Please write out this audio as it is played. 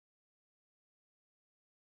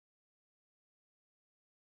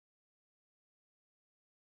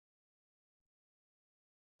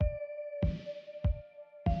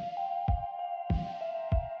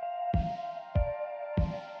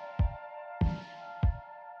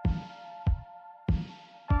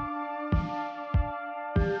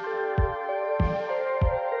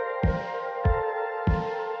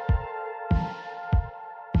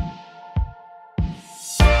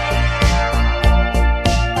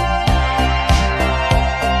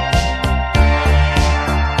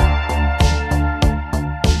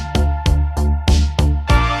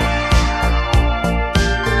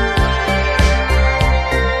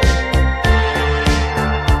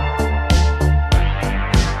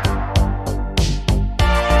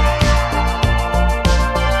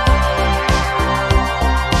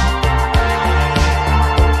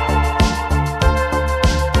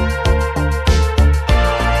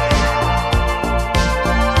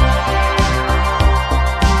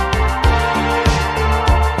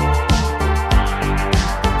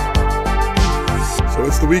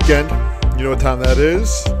weekend. You know what time that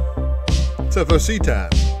is? It's FOC time.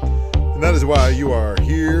 And that is why you are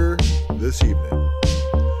here this evening,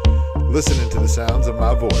 listening to the sounds of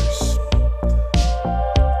my voice.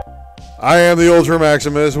 I am the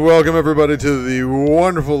ULTRAMAXIMUS. Welcome everybody to the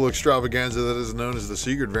wonderful extravaganza that is known as the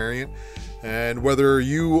secret variant. And whether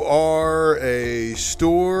you are a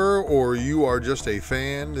store or you are just a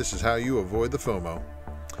fan, this is how you avoid the FOMO.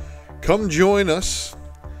 Come join us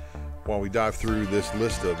while we dive through this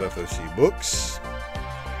list of FOC books.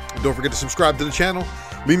 Don't forget to subscribe to the channel.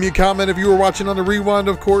 Leave me a comment if you are watching on the rewind,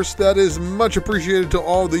 of course. That is much appreciated to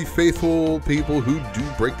all the faithful people who do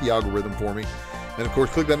break the algorithm for me. And of course,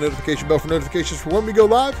 click that notification bell for notifications for when we go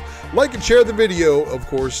live. Like and share the video, of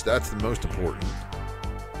course, that's the most important.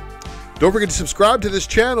 Don't forget to subscribe to this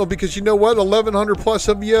channel because you know what? 1,100 plus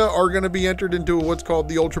of you are going to be entered into what's called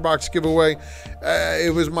the Ultra Box giveaway.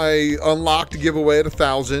 It was my unlocked giveaway at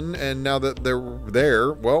 1,000, and now that they're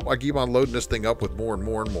there, well, I keep on loading this thing up with more and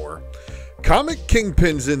more and more. Comic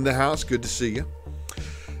Kingpin's in the house. Good to see you.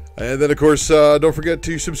 And then, of course, don't forget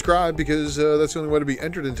to subscribe because that's the only way to be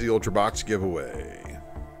entered into the Ultra Box giveaway.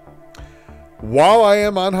 While I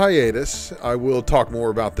am on hiatus, I will talk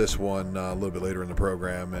more about this one a little bit later in the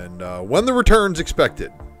program and when the return's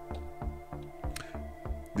expected.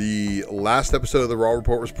 The last episode of the Raw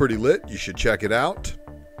Report was pretty lit. You should check it out.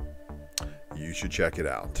 You should check it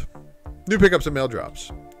out. New pickups and mail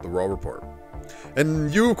drops. The Raw Report.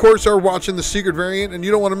 And you, of course, are watching the secret variant, and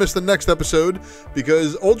you don't want to miss the next episode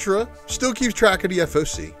because Ultra still keeps track of the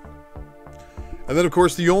FOC. And then, of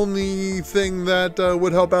course, the only thing that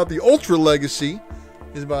would help out the Ultra legacy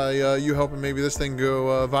is by you helping maybe this thing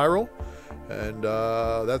go viral. And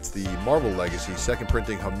that's the Marvel Legacy second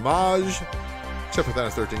printing homage, except for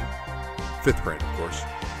Thanos 13. Fifth print, of course.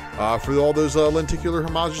 For all those lenticular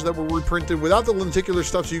homages that were reprinted without the lenticular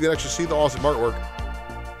stuff so you can actually see the awesome artwork.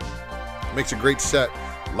 Makes a great set.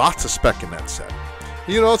 Lots of spec in that set.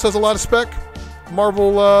 You know what else has a lot of spec?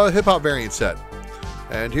 Marvel hip-hop variant set.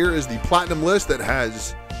 And here is the platinum list that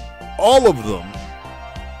has all of them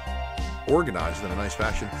organized in a nice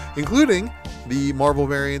fashion, including the Marvel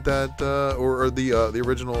variant that, or the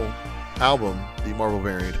original album, the Marvel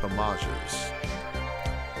variant homages.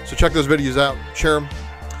 So check those videos out, share them.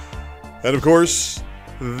 And of course,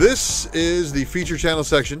 this is the feature channel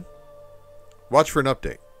section. Watch for an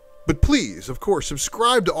update. But please, of course,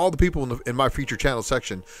 subscribe to all the people in my feature channel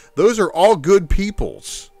section. Those are all good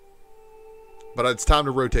peoples. But it's time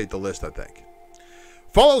to rotate the list, I think.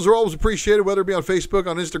 Follows are always appreciated, whether it be on Facebook,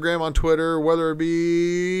 on Instagram, on Twitter, whether it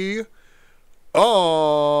be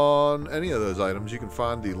on any of those items. You can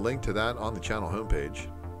find the link to that on the channel homepage.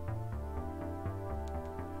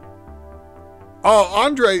 Oh,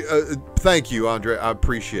 Andre, thank you, Andre. I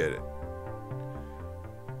appreciate it.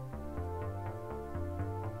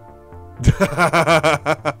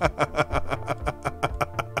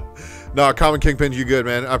 No, Common Kingpin, you good,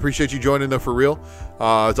 man. I appreciate you joining, though, for real.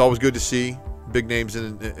 It's always good to see big names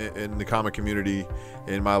in the comic community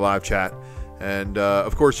in my live chat. And,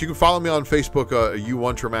 of course, you can follow me on Facebook,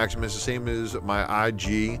 ULTRAMAXIMUS, the same as my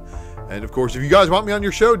IG. And, of course, if you guys want me on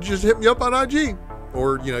your show, just hit me up on IG.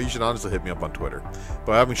 Or, you know, you should honestly hit me up on Twitter.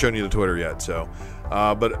 But I haven't shown you the Twitter yet, so.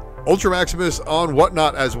 But ULTRAMAXIMUS on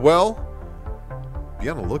Whatnot as well. Be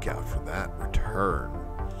on the lookout for that return.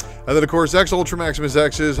 And then, of course,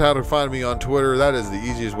 ULTRAMAXIMUS is how to find me on Twitter. That is the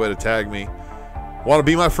easiest way to tag me. Want to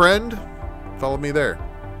be my friend? Follow me there.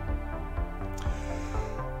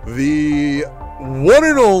 The one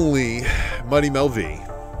and only Mighty Mel V.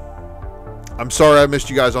 I'm sorry I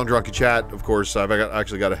missed you guys on Drunken Chat. Of course, I've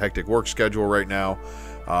actually got a hectic work schedule right now.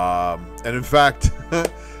 And in fact,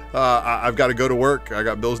 I've got to go to work. I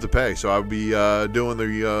got bills to pay. So I'll be doing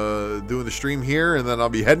the stream here, and then I'll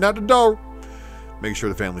be heading out the door. Make sure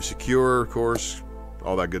the family's secure, of course,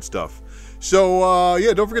 all that good stuff. So,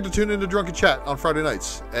 yeah, don't forget to tune into Drunken Chat on Friday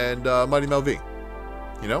nights and Mighty Mel V.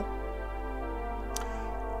 You know?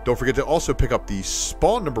 Don't forget to also pick up the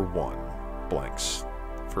Spawn #1 blanks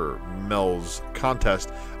for Mel's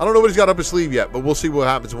contest. I don't know what he's got up his sleeve yet, but we'll see what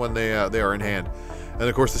happens when they are in hand. And,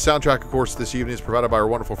 of course, the soundtrack, of course, this evening is provided by our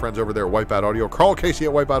wonderful friends over there at Wipeout Audio. Carl Casey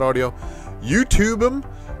at Wipeout Audio. YouTube them.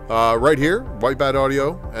 Right here, Wipeout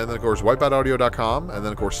Audio, and then, of course, wipeoutaudio.com, and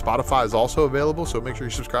then, of course, Spotify is also available, so make sure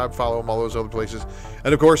you subscribe, follow them, all those other places.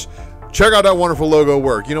 And, of course, check out that wonderful logo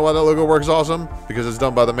work. You know why that logo work is awesome? Because it's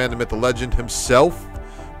done by the man, the myth, the legend himself,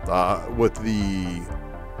 with the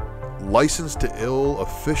license to ill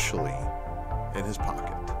officially in his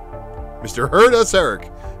pocket. Mr. Herd S.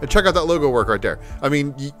 Eric. And check out that logo work right there. I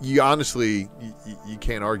mean, you honestly, you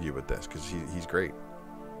can't argue with this because he's great.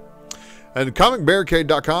 And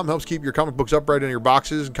comicbarricade.com helps keep your comic books upright in your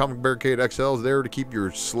boxes, and Comic Barricade XL is there to keep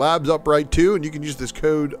your slabs upright too. And you can use this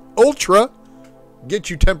code ULTRA, get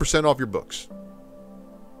you 10% off your books.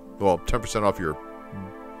 Well, 10% off your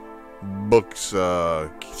books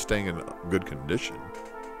staying in good condition.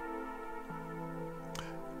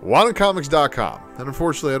 WantedComics.com. And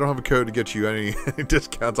unfortunately, I don't have a code to get you any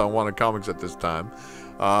discounts on Wanted Comics at this time.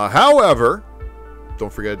 However,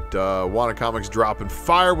 don't forget Wanted Comics dropping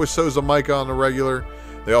fire with Sosa Micah on the regular.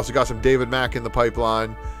 They also got some David Mack in the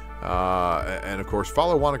pipeline. And of course,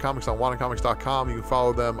 follow Wanted Comics on WantedComics.com. You can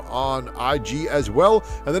follow them on IG as well.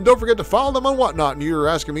 And then don't forget to follow them on Whatnot. And you're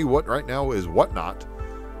asking me what right now is Whatnot.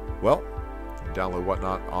 Well, you can download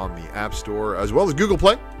Whatnot on the App Store as well as Google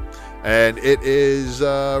Play. And it is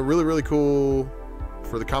really, really cool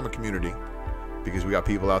for the comic community because we got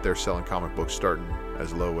people out there selling comic books starting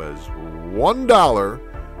as low as $1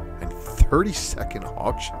 and 30-second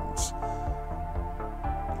auctions.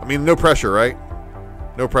 I mean, no pressure, right?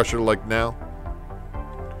 No pressure like now.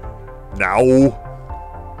 Now,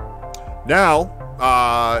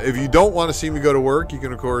 if you don't want to see me go to work, you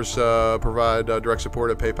can, of course, provide direct support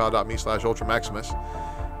at paypal.me/ultramaximus.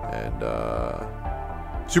 And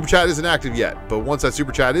Super Chat isn't active yet, but once that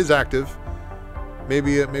Super Chat is active,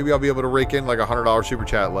 maybe I'll be able to rake in like a $100 Super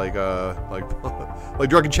Chat like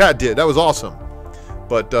Drunken Chat did. That was awesome.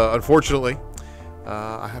 But unfortunately,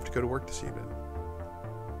 I have to go to work this evening.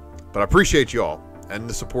 But I appreciate you all and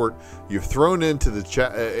the support you've thrown into the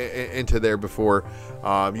chat, into there before.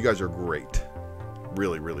 You guys are great,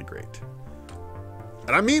 really, really great,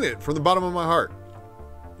 and I mean it from the bottom of my heart.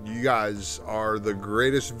 You guys are the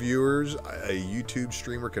greatest viewers a YouTube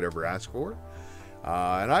streamer could ever ask for.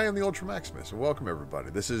 And I am the ULTRAMAXIMUS, and welcome everybody.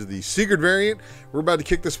 This is the Secret Variant. We're about to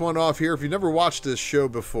kick this one off here. If you've never watched this show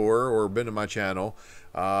before or been to my channel,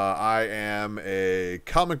 I am a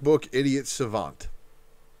comic book idiot savant.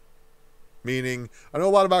 Meaning, I know a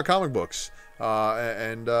lot about comic books,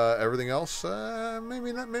 and everything else.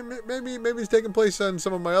 Maybe not. Maybe it's taking place in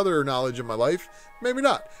some of my other knowledge in my life. Maybe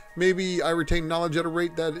not. Maybe I retain knowledge at a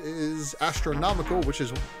rate that is astronomical, which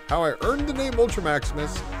is how I earned the name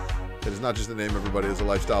ULTRAMAXIMUS. It is not just a name, everybody. It's a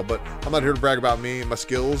lifestyle. But I'm not here to brag about me and my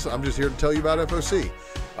skills. I'm just here to tell you about FOC.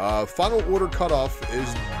 Final order cutoff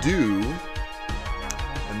is due,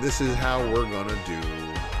 and this is how we're gonna do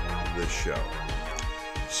this show.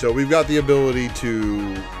 So we've got the ability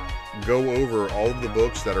to go over all of the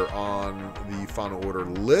books that are on the final order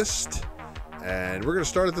list. And we're going to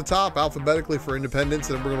start at the top alphabetically for independents,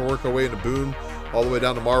 and then we're going to work our way into Boom all the way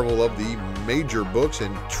down to Marvel of the major books.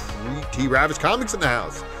 And T. Ravis Comics in the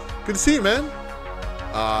house. Good to see you, man.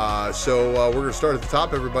 So we're going to start at the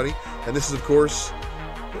top, everybody. And this is, of course,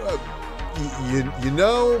 you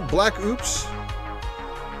know, Black Oops.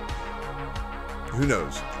 Who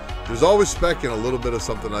knows? There's always spec in a little bit of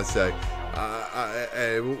something I say.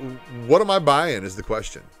 What am I buying is the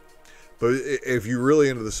question. But if you're really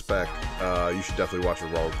into the spec, you should definitely watch the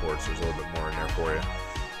Raw Reports. There's a little bit more in there for you.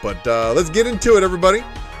 But let's get into it, everybody.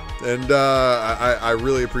 And I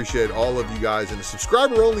really appreciate all of you guys in the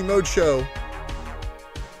subscriber-only mode show.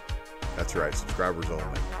 That's right, subscribers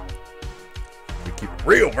only. We keep it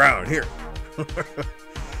real around here.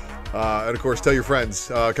 And, of course, tell your friends.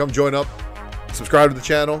 Come join up. Subscribe to the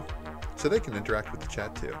channel so they can interact with the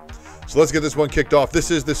chat too. So let's get this one kicked off. This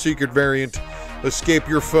is the Secret Variant. Escape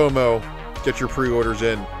your FOMO. Get your pre-orders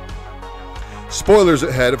in. Spoilers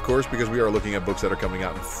ahead, of course, because we are looking at books that are coming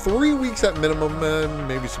out in 3 weeks at minimum and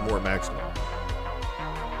maybe some more maximum.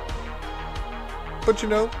 But you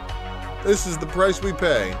know, this is the price we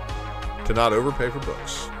pay to not overpay for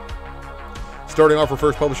books. Starting off, our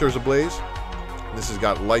first publisher is Ablaze. This has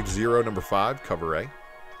got Life Zero, number 5, cover A.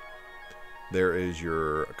 There is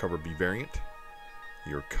your cover B variant,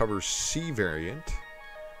 your cover C variant,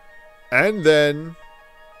 and then,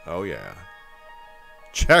 oh yeah,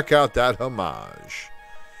 check out that homage.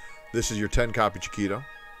 This is your 10-copy Chiquito,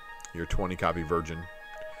 your 20-copy Virgin,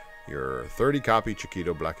 your 30-copy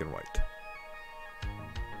Chiquito Black and White.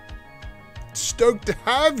 Stoked to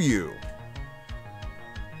have you.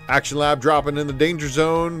 Action Lab dropping in the danger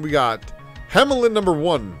zone. We got Hemelin number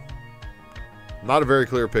 1. Not a very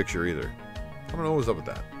clear picture either. I don't know what's up with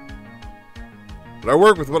that. But I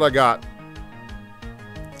work with what I got.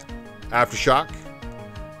 Aftershock.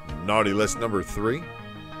 Naughty List number 3.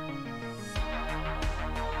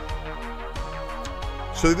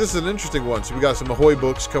 So this is an interesting one. So we got some Ahoy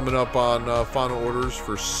books coming up on final orders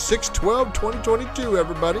for 6/12/2022,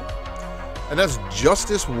 everybody. And that's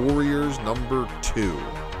Justice Warriors number 2.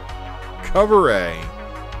 Cover A,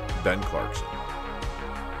 Ben Clarkson.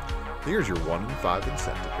 Here's your 1 in 5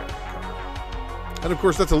 incentive cover. And of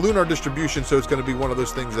course, that's a Lunar distribution, so it's going to be one of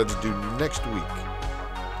those things that's due next week.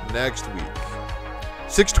 Next week.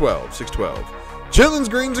 612, 612. Chitlins,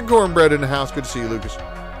 greens, and cornbread in the house. Good to see you, Lucas.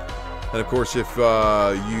 And of course, if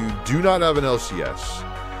you do not have an LCS,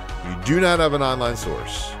 you do not have an online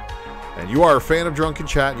source, and you are a fan of Drunken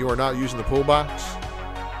Chat and you are not using the pull box,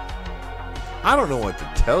 I don't know what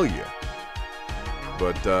to tell you.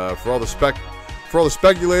 But for all the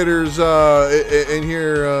speculators in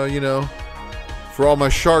here, you know, for all my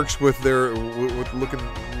sharks with their looking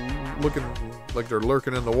like they're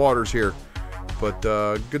lurking in the waters here. But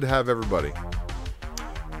good to have everybody.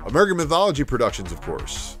 American Mythology Productions, of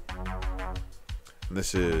course. And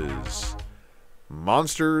this is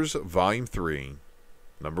Monsters Volume 3,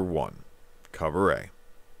 Number 1, Cover A.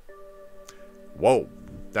 Whoa,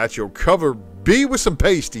 that's your Cover B with some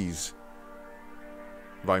pasties.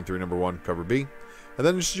 Volume 3, Number 1, Cover B. And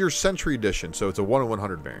then this is your Century Edition, so it's a 1 in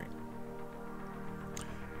 100 variant.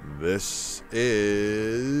 This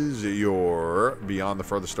is your Beyond the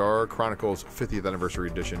Farthest Star Chronicles 50th Anniversary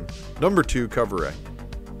Edition, Number 2, Cover A.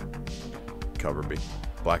 Cover B,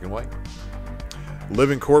 black and white.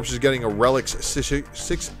 Living Corpse is getting a Relics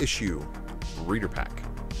 6-issue reader pack.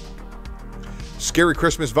 Scary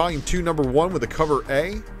Christmas Volume 2, Number 1 with a Cover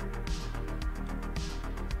A.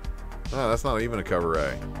 Oh, that's not even a Cover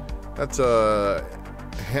A. That's a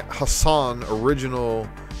Hassan original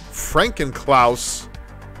Frankenklaus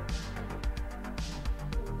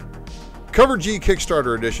Cover G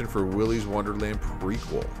Kickstarter edition for Willy's Wonderland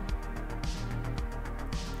prequel.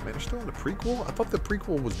 Man, they're still in the prequel? I thought the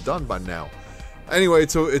prequel was done by now. Anyway,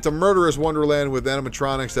 it's a murderous Wonderland with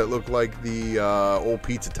animatronics that look like the old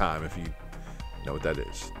Pizza Time, if you know what that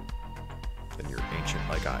is. Then you're ancient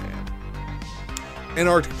like I am.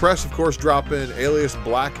 Antarctic Press, of course, dropping Alias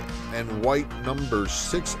Black and White number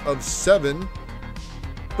 6 of 7.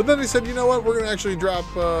 But then they said, you know what, we're going to actually drop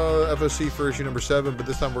FOC for issue number 7, but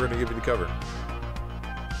this time we're going to give you the cover.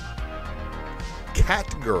 Cat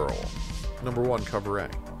Girl, number 1, Cover A.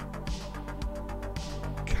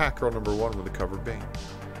 Cat Girl, number 1 with a Cover B.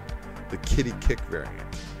 The Kitty Kick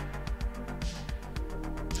variant.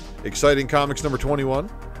 Exciting Comics number 21.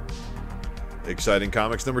 Exciting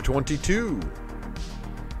Comics number 22.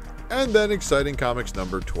 And then Exciting Comics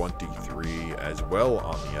number 23 as well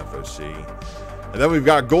on the FOC. And then we've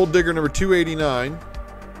got Gold Digger number 289.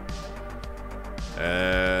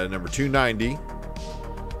 And number 290.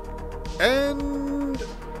 And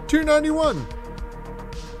 291.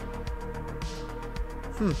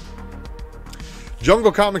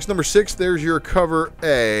 Jungle Comics number 6. There's your Cover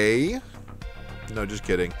A. No, just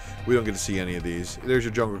kidding. We don't get to see any of these. There's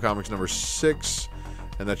your Jungle Comics number 6.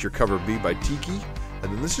 And that's your Cover B by Tiki.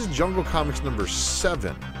 And then this is Jungle Comics number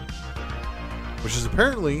 7. Which is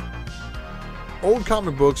apparently old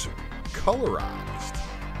comic books colorized.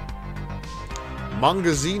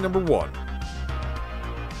 Manga Z number 1.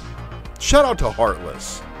 Shout out to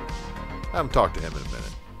Heartless. I haven't talked to him in a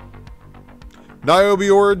minute. Niobe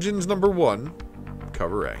Origins number 1.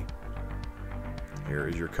 Cover A. Here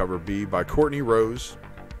is your Cover B by Courtney Rose.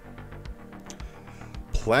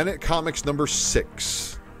 Planet Comics number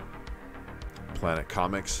 6. Planet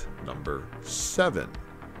Comics number 7.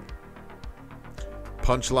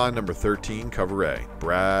 Punchline number 13, Cover A,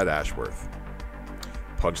 Brad Ashworth.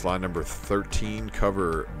 Punchline number 13,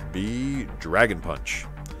 Cover B, Dragon Punch.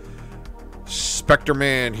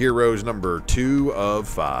 Spectre-Man Heroes number 2 of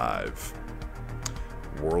 5.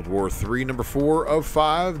 World War III number 4 of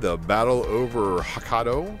 5, The Battle Over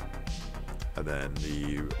Hokkaido. And then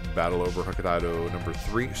the Battle Over Hokkaido number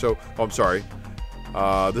 3. So, oh, I'm sorry.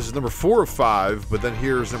 This is number 4 of 5, but then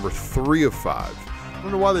here's number 3 of 5. I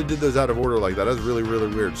don't know why they did those out of order like that. That's really, really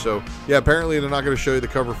weird. So, yeah, apparently they're not going to show you the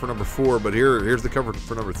cover for number 4, but here's the cover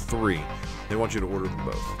for number 3. They want you to order them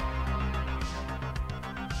both.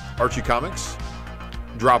 Archie Comics.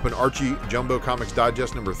 Dropping Archie Jumbo Comics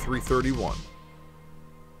Digest number 331.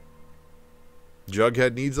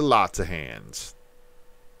 Jughead needs lots of hands.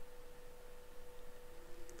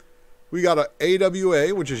 We got a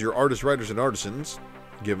AWA, which is your Artists, Writers, and Artisans,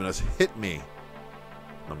 giving us Hit Me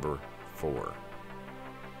number 4.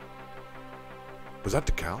 Was that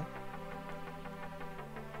the cow?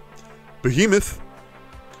 Behemoth.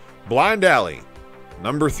 Blind Alley.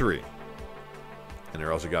 Number 3. And they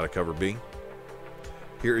also got a Cover B.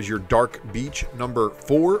 Here is your Dark Beach. Number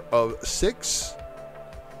 4 of 6.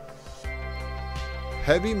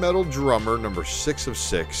 Heavy Metal Drummer. Number 6 of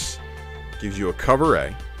 6. Gives you a Cover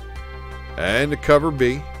A. And a Cover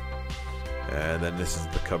B. And then this is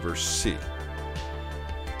the Cover C.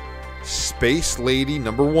 Space Lady.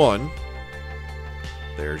 Number 1.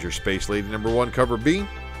 There's your Space Lady number 1 Cover B.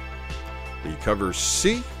 The cover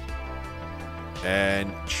C.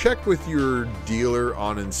 And check with your dealer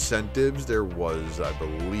on incentives. There was, I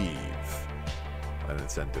believe, an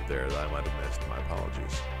incentive there that I might have missed. My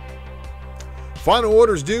apologies. Final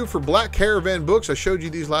orders due for Black Caravan books. I showed you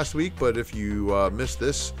these last week, but if you missed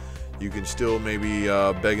this, you can still maybe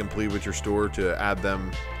beg and plead with your store to add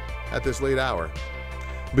them at this late hour.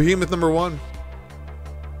 Behemoth number 1,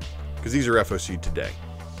 because these are FOC today.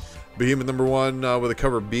 Behemoth number 1 with a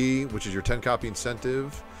cover B, which is your 10 copy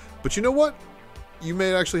incentive. But you know what? You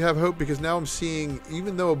may actually have hope, because now I'm seeing,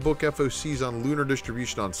 even though a book FOCs on Lunar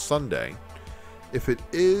distribution on Sunday, if it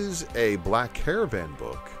is a Black Caravan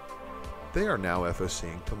book, they are now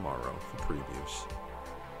FOCing tomorrow for previews.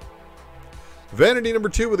 Vanity number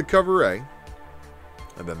 2 with a cover A.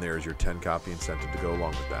 And then there's your 10 copy incentive to go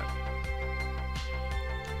along with that.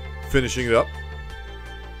 Finishing it up,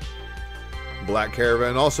 Black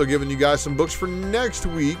Caravan also giving you guys some books for next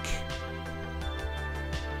week.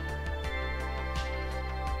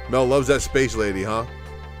 Mel loves that space lady, huh?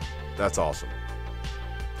 That's awesome.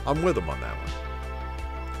 I'm with him on that one.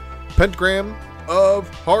 Pentagram of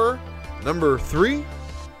Horror number 3,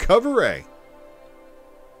 cover A.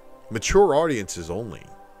 Mature audiences only.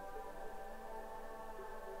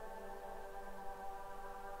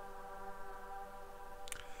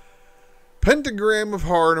 Pentagram of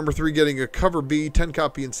Horror number 3 getting a cover B, 10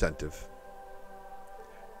 copy incentive.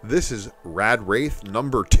 This is Rad Wraith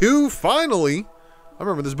number 2, finally. I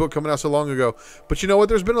remember this book coming out so long ago. But you know what?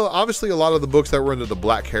 There's been obviously a lot of the books that were under the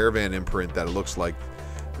Black Caravan imprint that it looks like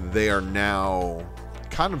they are now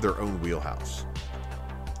kind of their own wheelhouse.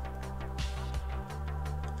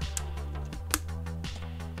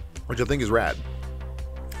 Which I think is rad.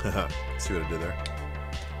 See what I did there?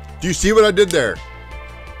 Do you see what I did there?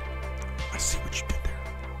 I see what you did there.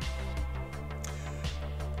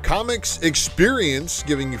 Comics Experience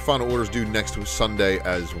giving you final orders due next Sunday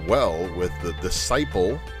as well, with the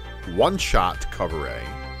Disciple one-shot cover A,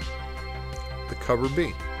 the cover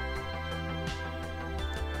B,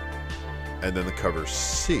 and then the cover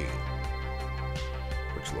C,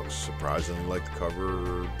 which looks surprisingly like the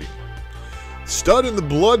cover B. Stud in the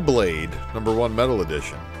Bloodblade number 1 metal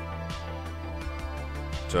edition.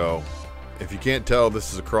 So, if you can't tell,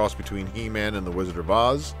 this is a cross between He-Man and the Wizard of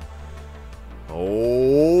Oz.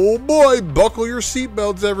 Oh boy, buckle your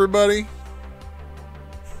seatbelts, everybody.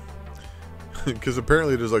 Because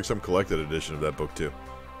apparently there's like some collected edition of that book too.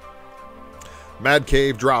 Mad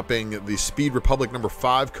Cave dropping the Speed Republic number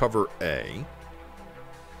 5 cover A.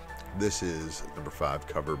 This is number 5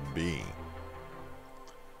 cover B.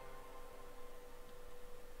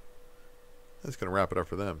 That's going to wrap it up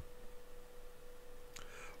for them.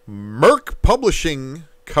 Merc Publishing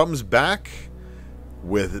comes back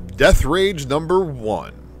with Death Rage number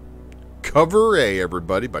 1. Cover A,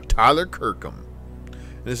 everybody, by Tyler Kirkham.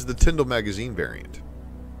 And this is the Tyndall Magazine variant.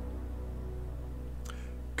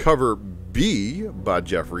 Cover B by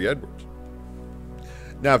Jeffrey Edwards.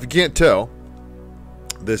 Now, if you can't tell,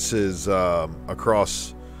 this is a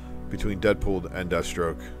cross between Deadpool and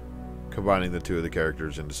Deathstroke, combining the two of the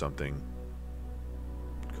characters into something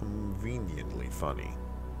conveniently funny.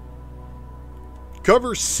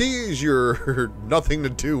 Cover C is your nothing to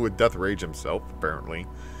do with Death Rage himself, apparently.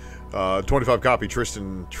 25 copy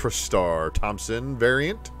Tristar Thompson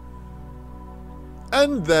variant.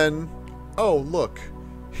 And then, oh look,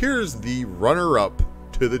 here's the runner-up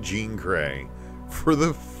to the Jean Grey for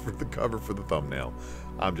the cover for the thumbnail.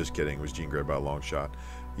 I'm just kidding, it was Jean Grey by a long shot.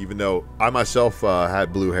 Even though I myself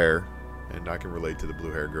had blue hair, and I can relate to the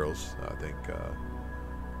blue hair girls. I think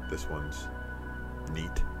this one's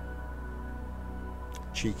neat.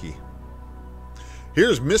 Cheeky.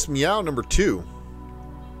 Here's Miss Meow number 2.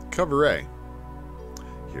 Cover A.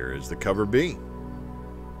 Here is the cover B.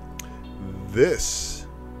 This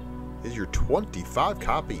is your 25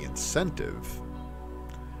 copy incentive.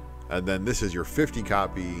 And then this is your 50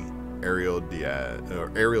 copy Ariel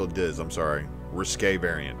Diz, I'm sorry, Risque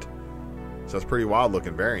variant. So that's pretty wild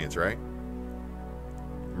looking variants, right?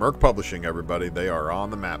 Merc Publishing, everybody, they are on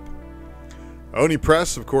the map. Oni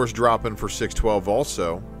Press, of course, dropping for 612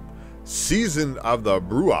 also. Season of the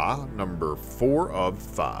Brua, number 4 of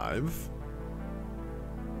 5.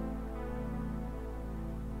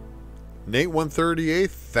 Nate 138,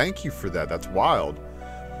 thank you for that. That's wild.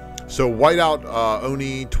 So Whiteout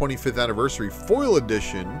Oni 25th Anniversary Foil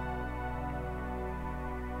Edition.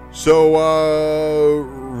 So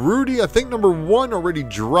Rudy, I think number 1 already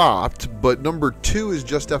dropped, but number 2 is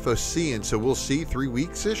just FOC, and so we'll see 3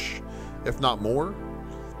 weeks-ish, if not more.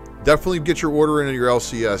 Definitely get your order in your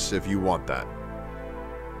LCS if you want that.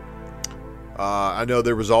 I know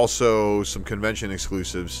there was also some convention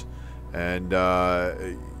exclusives And,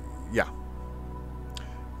 yeah.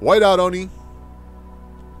 Whiteout Oni.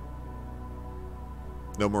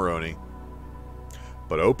 No more Oni.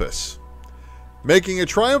 But Opus. Making a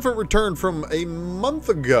triumphant return from a month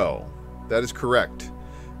ago. That is correct.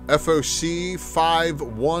 FOC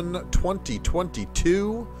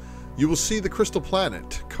 5/1/2022. You will see the Crystal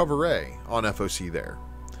Planet, cover A, on FOC there.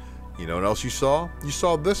 You know what else you saw? You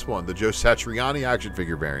saw this one, the Joe Satriani action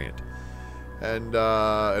figure variant. And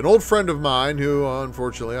an old friend of mine, who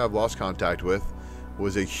unfortunately I've lost contact with,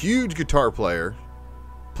 was a huge guitar player.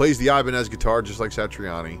 Plays the Ibanez guitar just like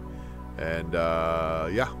Satriani. And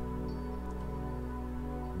yeah.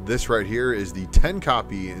 This right here is the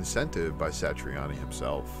 10-copy incentive by Satriani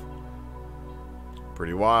himself.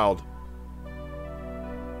 Pretty wild.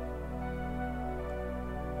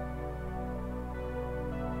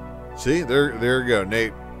 See, there you go,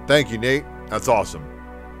 Nate. Thank you, Nate. That's awesome.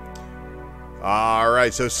 All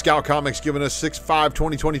right, so Scout Comics giving us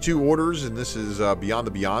 6/5/2022 orders, and this is Beyond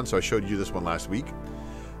the Beyond, so I showed you this one last week.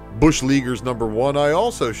 Bush Leaguers #1, I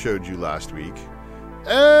also showed you last week.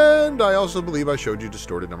 And I also believe I showed you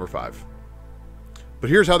Distorted #5. But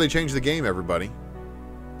here's how they change the game, everybody.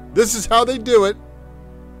 This is how they do it.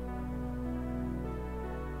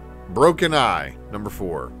 Broken Eye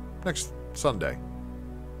 #4, next Sunday.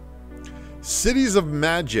 Cities of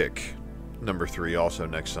Magic #3, also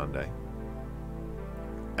next Sunday.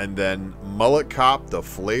 And then Mullet Cop, The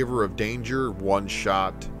Flavor of Danger, one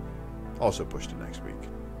shot, also pushed to next week.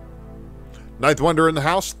 Ninth Wonder in the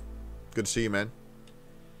house. Good to see you, man.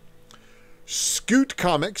 Scoot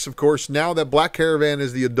Comics, of course, now that Black Caravan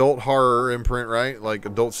is the adult horror imprint, right? Like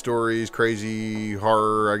adult stories, crazy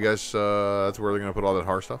horror, I guess that's where they're going to put all that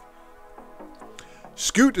horror stuff.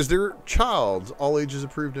 Scoot is their child's all ages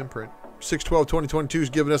approved imprint. 6/12/2022 is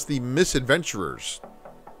giving us the Misadventurers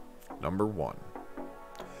 #1.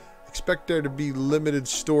 Expect there to be limited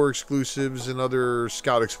store exclusives and other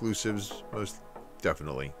Scout exclusives, most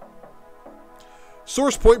definitely.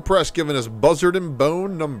 Source Point Press giving us Buzzard and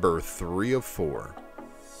Bone #3 of 4.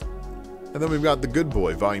 And then we've got The Good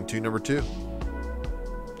Boy, Volume 2, #2.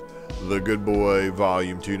 The Good Boy,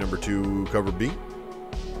 Volume 2, #2, cover B.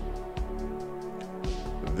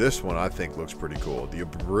 This one I think looks pretty cool. The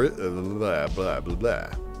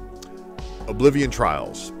Oblivion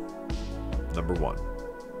Trials #1.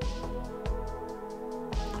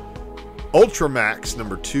 Ultramax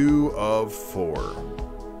 #2 of 4.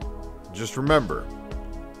 Just remember,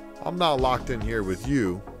 I'm not locked in here with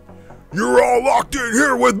you. You're all locked in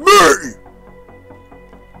here with me!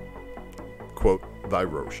 Quote, thy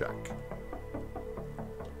Rorschach.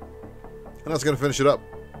 And that's going to finish it up.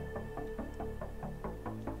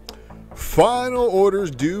 Final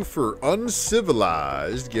orders due for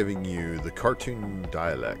Uncivilized, giving you the cartoon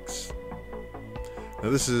dialects. Now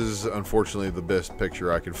this is unfortunately the best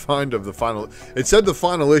picture I could find of the final. It said the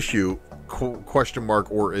final issue, question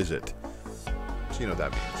mark, or is it? So you know what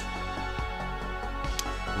that means.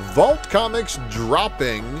 Vault Comics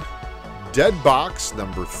dropping Dead Box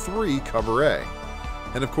 #3, cover A.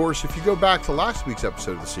 And of course, if you go back to last week's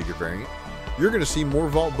episode of the Secret Variant, you're going to see more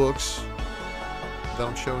Vault books that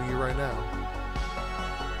I'm showing you right now.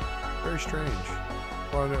 Very strange.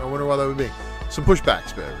 I wonder why that would be. Some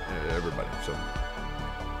pushbacks, everybody. So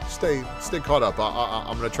stay caught up.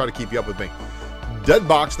 I'm going to try to keep you up with me. Dead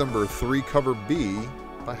Box #3, cover B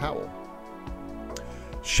by Howell.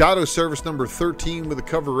 Shadow Service #13 with a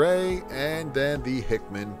cover A, and then the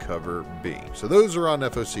Hickman cover B. So those are on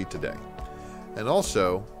FOC today. And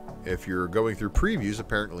also, if you're going through previews,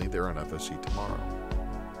 apparently they're on FOC tomorrow.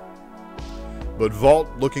 But Vault,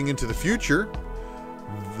 looking into the future,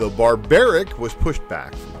 the Barbaric was pushed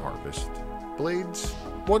back from Harvest. Blades,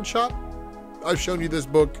 one shot. I've shown you this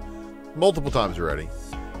book multiple times already,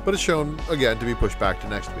 but it's shown again to be pushed back to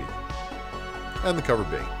next week. And the cover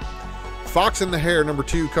B. Fox and the Hare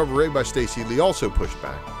 #2, cover A by Stacey Lee, also pushed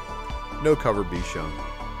back. No cover B shown.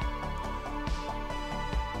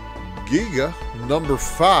 Giga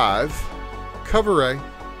 #5, cover A.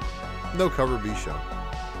 No cover B shown.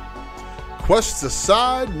 Quests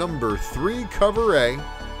Aside #3, cover A.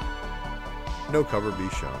 No cover B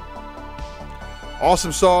shown.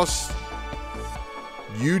 Awesome Sauce.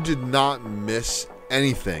 You did not miss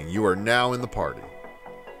anything. You are now in the party.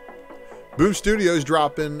 Boom Studios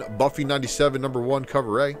dropping Buffy 97 #1,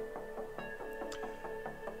 cover A.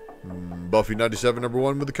 Buffy 97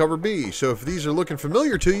 #1 with the cover B. So if these are looking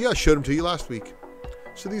familiar to you, I showed them to you last week.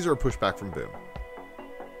 So these are a pushback from Boom.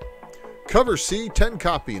 Cover C,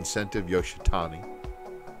 10-copy incentive, Yoshitani.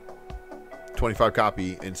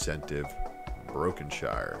 25-copy incentive,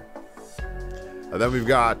 Brokenshire. And then we've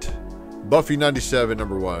got Buffy 97,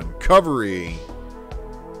 number 1. Cover E.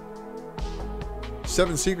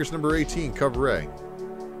 7 Secrets, number 18, cover A.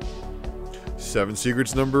 7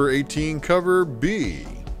 Secrets, number 18, cover B.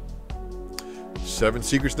 7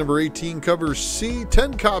 Secrets, number 18, cover C.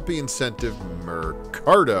 10 copy incentive,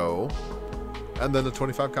 Mercado. And then the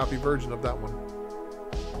 25 copy version of that one.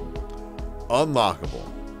 Unlockable.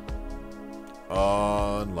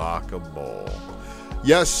 Unlockable.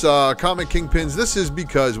 Yes, Comic Kingpins, this is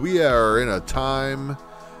because we are in a time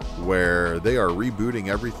where they are rebooting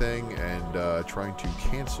everything and trying to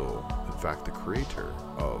cancel, in fact, the creator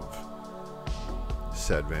of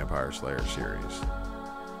said Vampire Slayer series.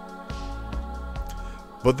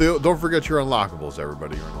 But don't forget your unlockables,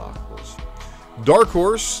 everybody, your unlockables. Dark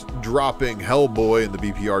Horse dropping Hellboy in the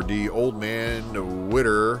BPRD. Old Man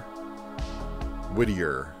Whittier.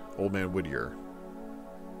 Old Man Whittier.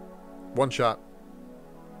 One shot.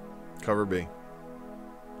 Cover B.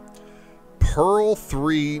 Pearl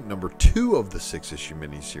 3, number 2 of the 6-issue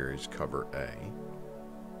miniseries, cover A.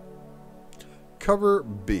 Cover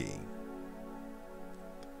B.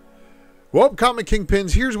 Well, Comic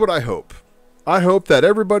Kingpins, here's what I hope. I hope that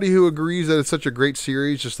everybody who agrees that it's such a great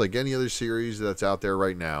series, just like any other series that's out there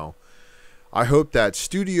right now, I hope that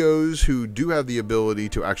studios who do have the ability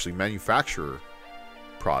to actually manufacture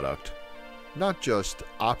product, not just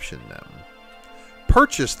option them,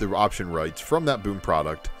 purchase the option rights from that Boom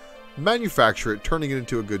product, manufacture it, turning it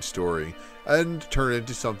into a good story, and turn it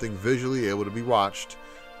into something visually able to be watched,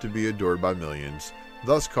 to be adored by millions,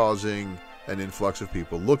 thus causing an influx of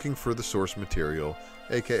people looking for the source material,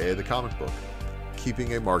 aka the comic book,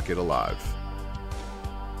 keeping a market alive.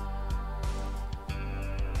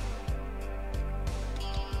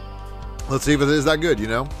 Let's see if it is that good, you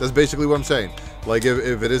know? That's basically what I'm saying. Like,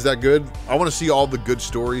 if it is that good, I want to see all the good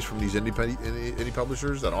stories from these indie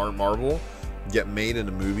publishers that aren't Marvel get made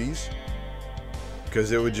into movies.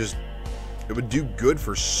 Because it would do good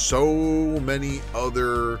for so many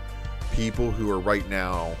other people who are right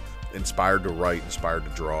now inspired to write, inspired to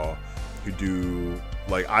draw, who do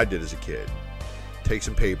like I did as a kid. Take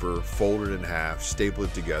some paper, fold it in half, staple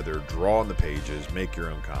it together, draw on the pages, make your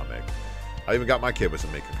own comic. I even got my kid with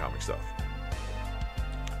some making comic stuff.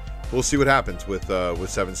 We'll see what happens with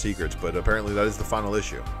 7 Secrets, but apparently that is the final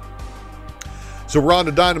issue. So we're on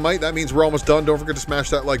to Dynamite. That means we're almost done. Don't forget to smash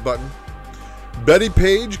that like button. Betty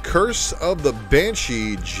Page, Curse of the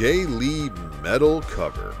Banshee, J. Lee metal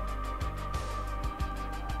cover.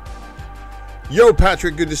 Yo,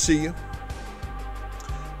 Patrick, good to see you.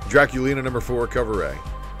 Draculina number 4, cover A.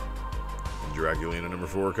 Draculina number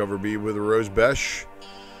 4, cover B with a Rose Besh.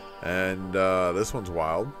 And this one's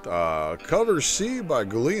wild. Cover C by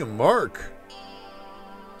Guerilla Mark.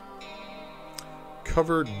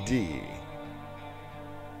 Cover D.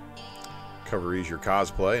 Cover E is your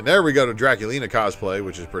cosplay. And there we go to Draculina cosplay,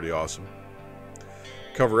 which is pretty awesome.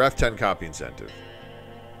 Cover F, 10 copy incentive.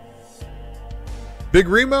 Big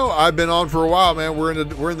Remo, I've been on for a while, man. We're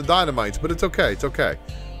in the Dynamites, but it's okay. It's okay.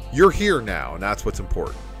 You're here now, and that's what's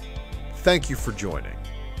important. Thank you for joining.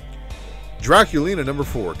 Draculina number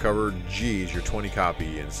 4, cover G is your 20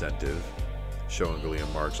 copy incentive, showing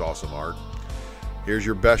Guerilla Mark's awesome art. Here's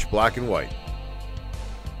your Besh black and white.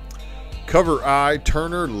 Cover I,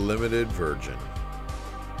 Turner Limited Virgin.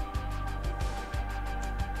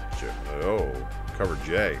 Oh, cover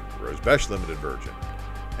J, Rose Besh Limited Virgin.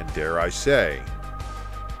 And dare I say,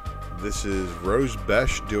 this is Rose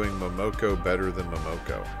Besh doing Momoko better than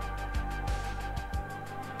Momoko.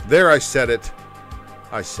 There, I said it.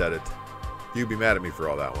 I said it. You'd be mad at me for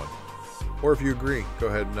all that one. Or if you agree, go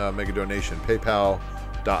ahead and make a donation.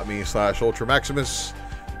 PayPal.me/UltraMaximus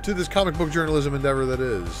to this comic book journalism endeavor that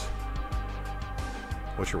is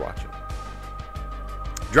what you're watching.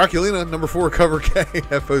 Draculina, number 4, cover K,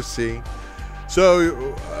 FOC. So,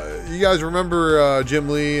 you guys remember Jim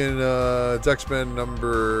Lee and it's X-Men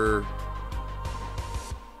number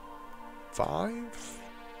 5?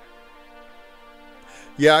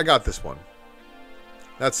 Yeah, I got this one.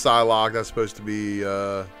 That's Psylocke. That's supposed to be, you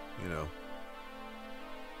know,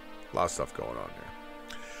 a lot of stuff going on here.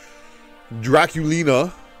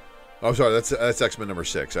 Draculina. Oh, sorry. That's X-Men number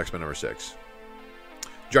 6. X-Men number 6.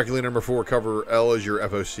 Draculina number 4, cover L is your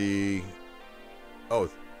FOC. Oh,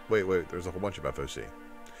 wait. There's a whole bunch of FOC.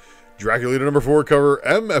 Draculina number 4, cover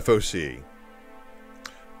M FOC.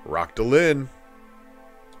 Rock Delin.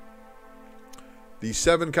 The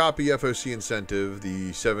 7 copy FOC incentive,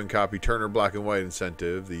 the 7 copy Turner black and white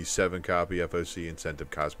incentive, the 7 copy FOC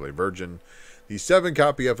incentive cosplay virgin, the 7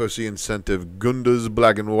 copy FOC incentive Gunda's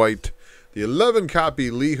black and white, the 11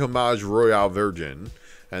 copy Lee homage royale virgin,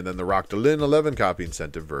 And then the Rock de Lin 11 copy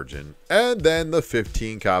incentive version. And then the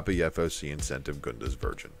 15 copy FOC incentive Gunda's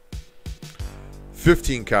version.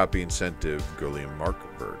 15 copy incentive Guerilla Mark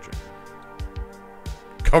version.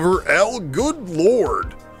 Cover L, good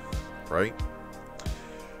lord. Right?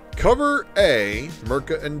 Cover A,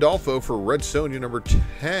 Mirka and Dolfo for Red Sonja number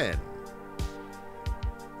 10.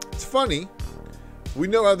 It's funny. We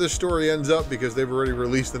know how this story ends up because they've already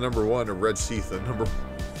released the number 1 of Red Seetha number 1.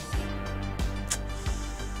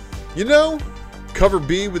 You know, cover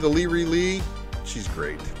B with the Lee, she's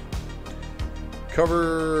great.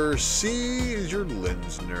 Cover C is your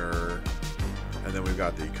Linsner. And then we've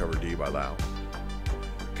got the cover D by Lau.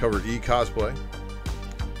 Cover E cosplay.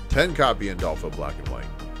 10 copy Andolfo black and white.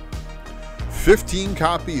 15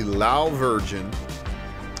 copy Lau Virgin.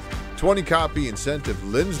 20 copy incentive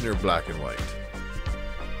Linsner black and white.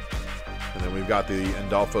 And then we've got the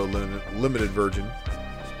Andolfo limited version.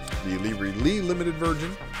 The Lee limited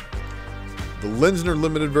version. The Linsner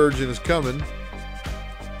limited version is coming.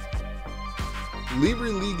 Lee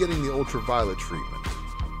getting the ultraviolet treatment.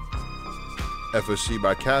 FOC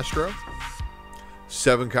by Castro.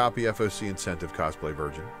 7 copy FOC incentive cosplay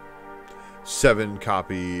version. 7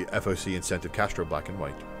 copy FOC incentive Castro black and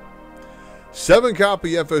white. 7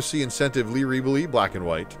 copy FOC incentive Lee black and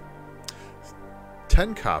white.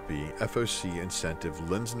 10 copy FOC incentive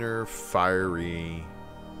Linsner fiery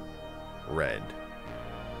red.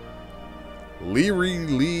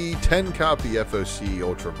 Lee 10 copy FOC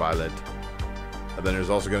ultraviolet. And then there's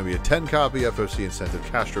also going to be a 10 copy FOC incentive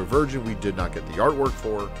Castro Virgin we did not get the artwork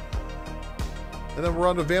for. And then we're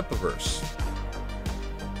on to Vampiverse.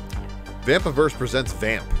 Vampiverse presents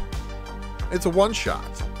Vamp. It's a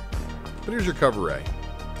one-shot. But here's your cover A.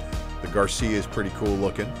 The Garcia is pretty cool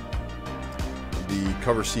looking. The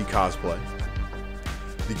cover C cosplay.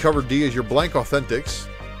 The cover D is your blank authentics.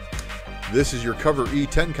 This is your cover E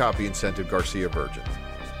 10 copy incentive Garcia Virgin.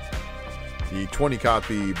 The 20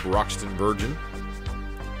 copy Broxton Virgin.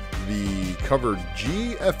 The cover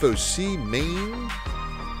G FOC main.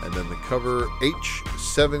 And then the cover H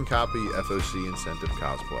 7 copy FOC incentive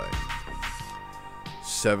cosplay.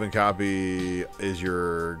 7 copy is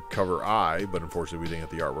your cover I, but unfortunately we didn't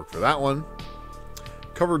get the artwork for that one.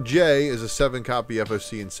 Cover J is a 7 copy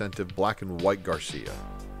FOC incentive black and white Garcia.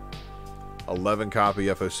 11 copy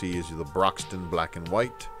FOC is the Broxton black and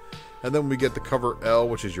white. And then we get the cover L,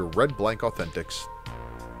 which is your red blank authentics.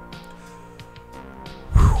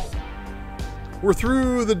 Whew. We're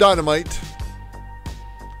through the Dynamite.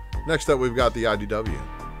 Next up, we've got the IDW.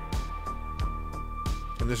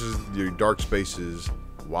 And this is your Dark Spaces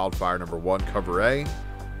Wildfire number 1, cover A.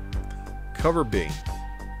 Cover B.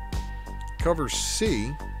 Cover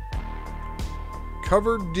C.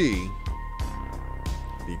 Cover D.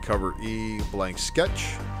 The cover E blank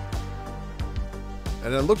sketch.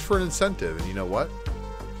 And I looked for an incentive, and you know what?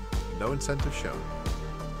 No incentive shown.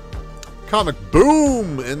 Comic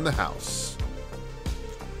boom in the house.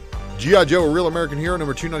 G.I. Joe, a Real American Hero,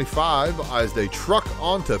 number 295, as they truck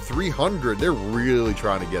onto 300. They're really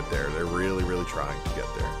trying to get there. They're really trying to get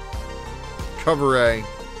there. Cover A,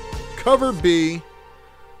 cover B,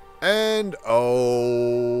 and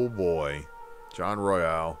oh boy, John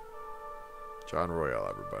Royale. John Royale,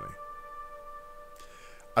 everybody.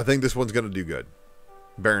 I think this one's going to do good.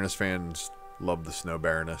 Baroness fans love the Snow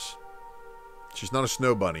Baroness. She's not a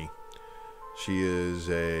snow bunny. She is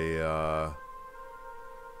a...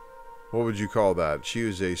 what would you call that? She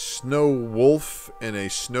is a snow wolf in a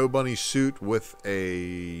snow bunny suit with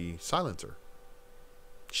a silencer.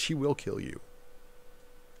 She will kill you.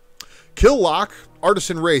 Kill Lock,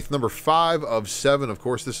 Artisan Wraith, number 5 of 7. Of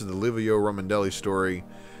course, this is the Livio Romandelli story.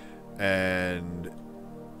 And,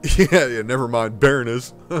 yeah, never mind,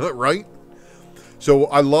 Baroness, right? So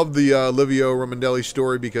I love the Livio Romandelli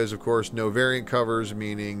story because, of course, no variant covers,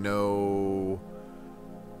 meaning no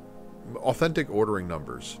authentic ordering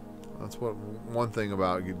numbers. That's one thing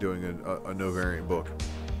about doing a no variant book.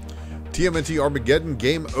 TMNT Armageddon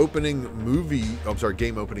game opening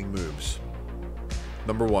moves.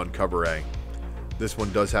 Number 1, cover A. This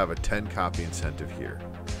one does have a 10 copy incentive here.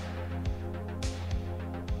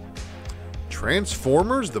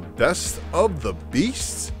 Transformers, the best of the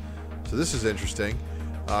beasts. So this is interesting.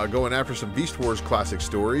 Going after some Beast Wars classic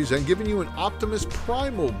stories and giving you an Optimus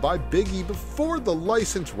Primal by Biggie before the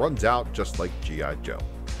license runs out, just like G.I. Joe.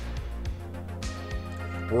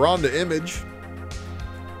 We're on to Image.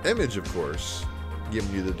 Image, of course,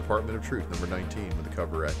 giving you the Department of Truth, number 19, with the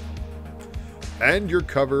cover A. And your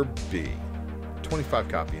cover B. 25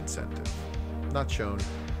 copy incentive. Not shown.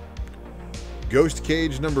 Ghost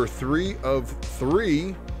Cage, number 3 of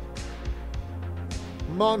 3.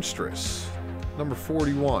 Monstrous. number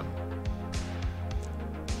 41.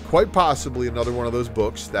 Quite possibly another one of those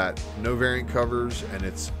books that no variant covers, and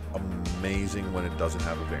it's amazing when it doesn't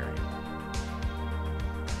have a variant.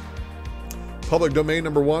 Public domain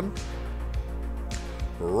number 1.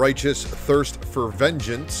 Righteous Thirst for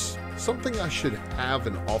Vengeance. Something I should have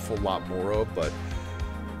an awful lot more of, but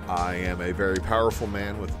I am a very powerful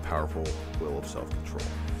man with a powerful will of self-control.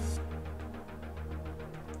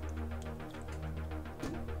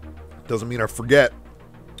 Doesn't mean I forget.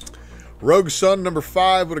 Rogue Sun number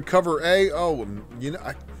 5 with a cover A. Oh, you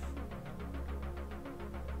know,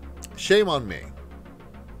 shame on me,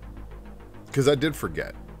 because I did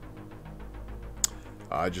forget.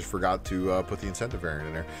 I just forgot to put the incentive variant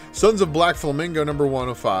in there. Sons of Black Flamingo number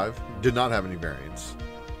 105 did not have any variants.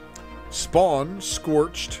 Spawn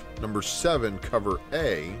Scorched number 7 cover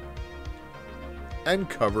A and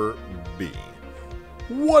cover B.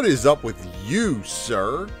 What is up with you,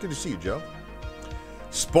 sir? Good to see you, Joe.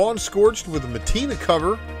 Spawn Scorched with a Matina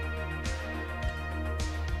cover.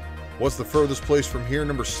 What's the furthest place from here?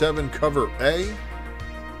 Number 7 cover A.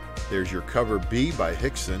 There's your cover B by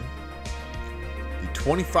Hickson. The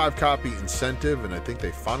 25 copy incentive, and I think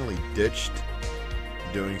they finally ditched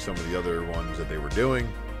doing some of the other ones that they were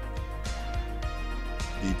doing.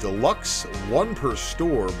 The deluxe 1 per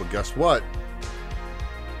store, but guess what?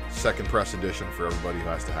 Second press edition for everybody who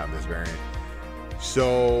has to have this variant.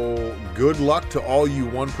 So good luck to all you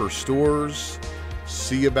 1 per stores.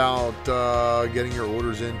 See about getting your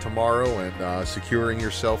orders in tomorrow and securing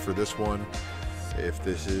yourself for this one if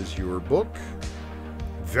this is your book.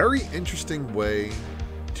 Very interesting way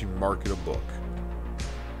to market a book.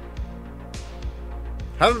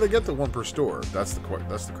 How did they get the 1 per store? That's the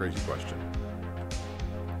crazy question.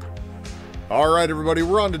 All right, everybody,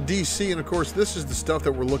 we're on to DC, and of course, this is the stuff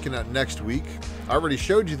that we're looking at next week. I already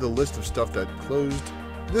showed you the list of stuff that closed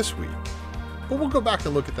this week, but we'll go back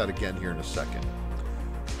and look at that again here in a second.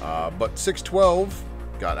 But 612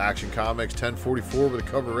 got Action Comics 1044 with a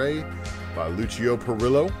cover A by Lucio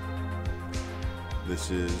Perillo.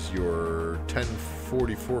 This is your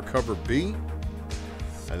 1044 cover B,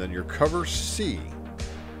 and then your cover C,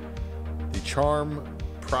 the Charm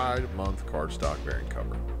Pride Month cardstock variant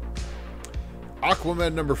cover.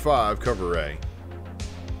 Aquaman number 5 cover A.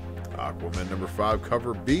 Aquaman number 5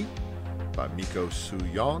 cover B by Miko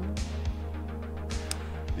Suyon.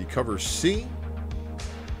 The cover C.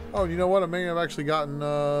 Oh, you know what? I may have actually gotten,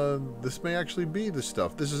 this may actually be the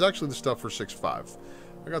stuff. This is actually the stuff for 6.5.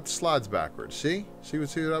 I got the slides backwards. See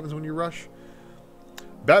what happens when you rush?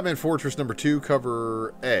 Batman Fortress number 2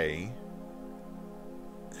 cover A.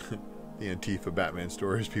 The Antifa Batman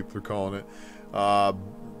stories, people are calling it.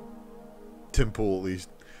 Tim Pool, at least.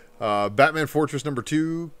 Batman Fortress number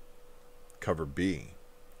 2 cover B.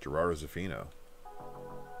 Gerardo Zaffino.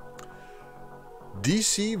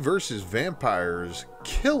 DC versus Vampires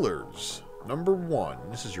Killers number 1.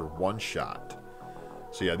 This is your one shot.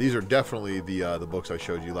 So yeah, these are definitely the books I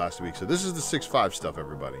showed you last week. So this is the 6.5 stuff,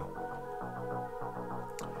 everybody.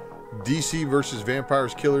 DC versus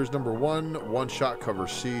Vampires Killers number 1, one shot cover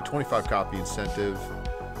C, 25 copy incentive.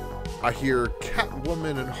 I hear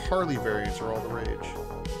Catwoman and Harley variants are all the rage,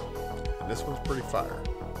 and this one's pretty fire.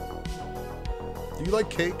 Do you like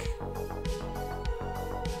cake?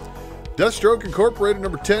 Deathstroke Incorporated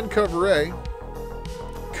number 10 cover A,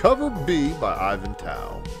 cover B by Ivan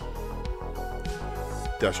Tao.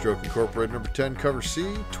 Deathstroke Incorporated number 10 cover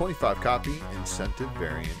C, 25 copy incentive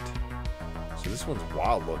variant. So this one's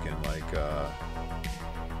wild looking, like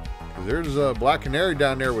there's a Black Canary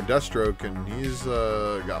down there with Deathstroke, and he's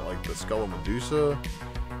got like the Skull of Medusa.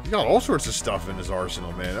 He's got all sorts of stuff in his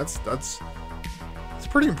arsenal, man. That's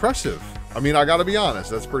pretty impressive. I mean, I gotta be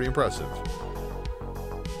honest, that's pretty impressive.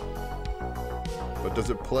 But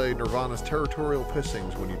does it play Nirvana's Territorial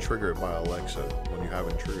Pissings when you trigger it by Alexa when you have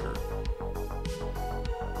Intruder?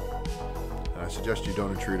 And I suggest you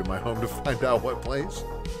don't intrude in my home to find out what plays,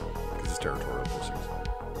 because it's Territorial Pissings.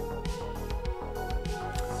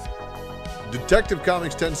 Detective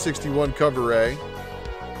Comics 1061 cover A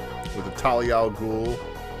with a Talia al Ghul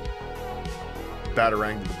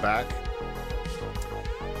Batarang to the back.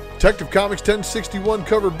 Detective Comics 1061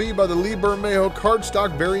 cover B by the Lee Bermejo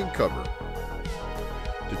cardstock variant cover.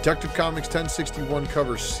 Detective Comics 1061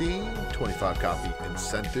 cover C, 25 copy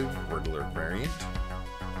incentive regular variant.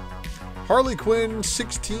 Harley Quinn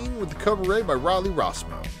 16 with the cover A by Riley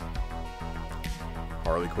Rossmo.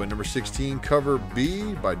 Harley Quinn number 16 cover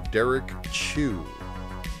B by Derek Chu.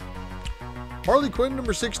 Harley Quinn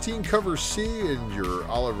number 16 cover C in your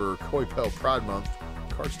Oliver Coipel Pride Month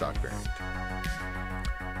cardstock variant.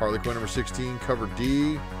 Harley Quinn number 16 cover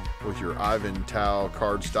D with your Ivan Tao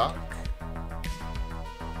cardstock.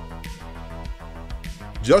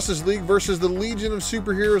 Justice League versus the Legion of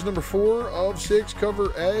Superheroes, number 4 of 6,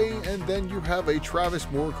 cover A. And then you have a Travis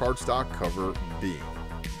Moore cardstock, cover B,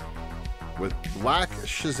 with Black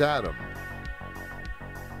Shazam.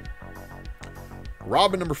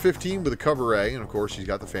 Robin, number 15, with a cover A. And, of course, she's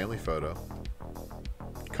got the family photo.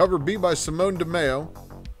 Cover B by Simone DeMeo.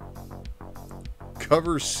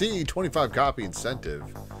 Cover C, 25 copy incentive.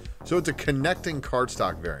 So it's a connecting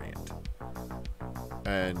cardstock variant.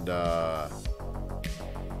 And,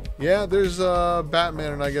 yeah, there's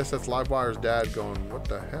Batman, and I guess that's Livewire's dad going, what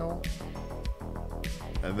the hell?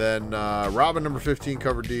 And then Robin, number 15,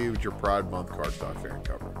 cover D, with your Pride Month cardstock variant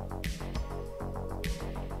cover.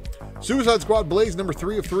 Suicide Squad Blaze, number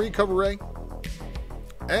 3 of 3, cover A.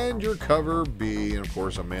 And your cover B, and of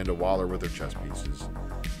course, Amanda Waller with her chess pieces.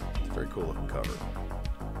 It's a very cool looking cover.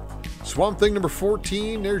 Swamp Thing, number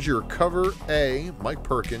 14, there's your cover A, Mike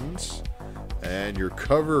Perkins. And your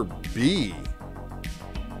cover B,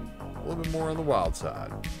 a little bit more on the wild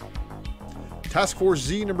side. Task Force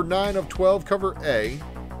Z, number 9 of 12, cover A.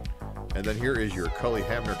 And then here is your Cully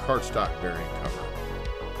Hamner cardstock variant cover.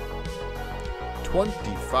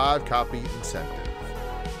 25 copy incentive.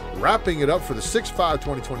 Wrapping it up for the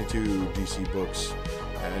 6/5/2022 DC Books.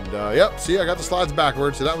 And, yep, see, I got the slides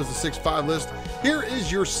backwards, so that was the 6/5 list. Here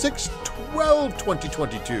is your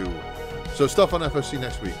 6/12/2022. So stuff on FFC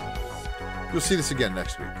next week. You'll see this again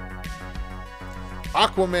next week.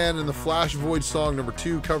 Aquaman and the Flash Void Song, number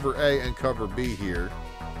 2, cover A and cover B here.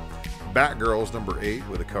 Batgirls, number 8,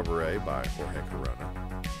 with a cover A by Jorge Corona.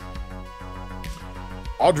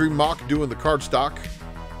 Audrey Mock doing the cardstock.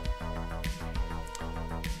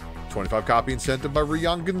 25 copy incentive by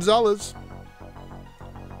Rian Gonzalez.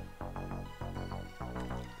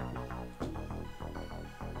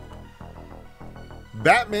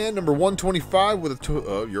 Batman, number 125, with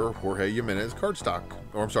your Jorge Jimenez cardstock.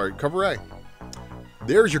 Or, I'm sorry, cover A.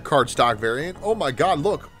 There's your cardstock variant. Oh my god,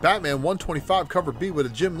 look. Batman 125, cover B, with a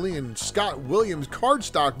Jim Lee and Scott Williams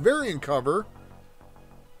cardstock variant cover.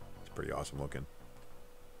 It's pretty awesome looking.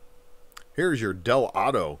 Here's your Del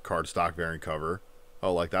Otto cardstock variant cover.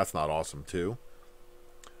 Oh, like that's not awesome too.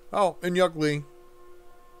 Oh, and Yuck Lee.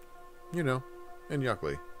 You know, and Yuck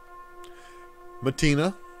Lee.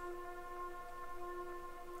 Matina.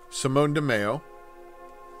 Simone DeMeo.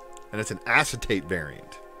 And it's an acetate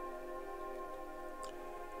variant.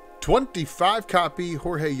 25 copy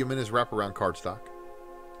Jorge Jimenez wraparound cardstock.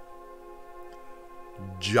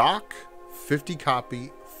 Jock 50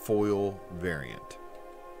 copy foil variant.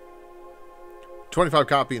 25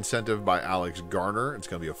 copy incentive by Alex Garner. It's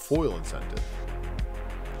going to be a foil incentive.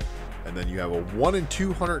 And then you have a 1 in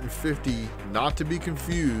 250, not to be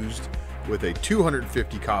confused with a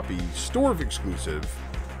 250 copy store exclusive.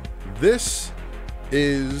 This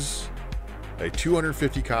is a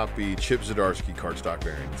 250 copy Chip Zdarsky cardstock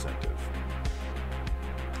variant incentive.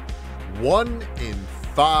 1 in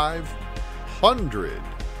 500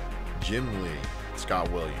 Jim Lee,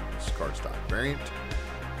 Scott Williams cardstock variant.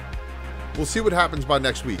 We'll see what happens by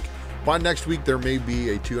next week. By next week, there may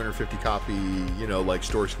be a 250 copy, you know, like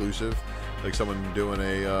store exclusive, like someone doing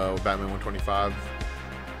a Batman 125,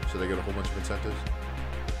 so they get a whole bunch of incentives.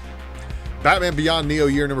 Batman Beyond Neo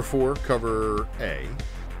Year number 4, cover A.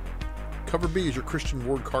 Cover B is your Christian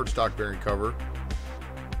Ward cardstock variant cover.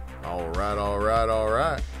 All right, all right, all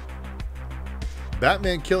right.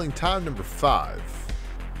 Batman Killing Time number 5.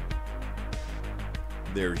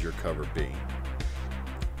 There's your cover B.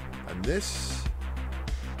 And this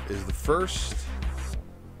is the first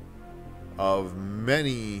of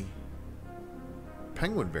many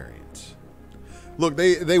Penguin variants. Look,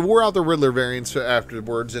 they wore out the Riddler variants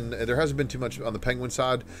afterwards, and there hasn't been too much on the Penguin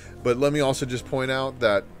side. But let me also just point out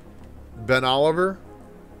that Ben Oliver,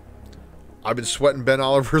 I've been sweating Ben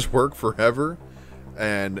Oliver's work forever,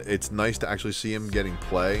 and it's nice to actually see him getting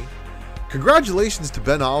play. Congratulations to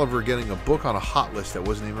Ben Oliver getting a book on a hot list that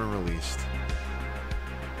wasn't even released.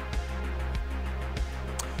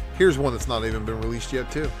 Here's one that's not even been released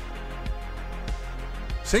yet, too.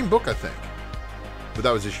 Same book, I think. But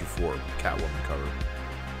that was issue 4, Catwoman cover.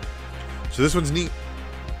 So this one's neat.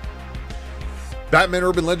 Batman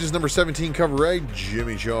Urban Legends number 17, cover A.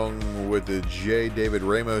 Jimmy Chung with the J. David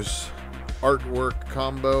Ramos artwork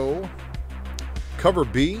combo. Cover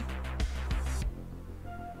B.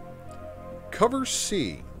 Cover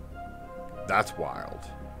C. That's wild.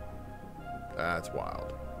 That's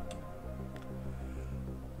wild.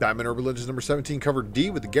 Batman Urban Legends number 17, cover D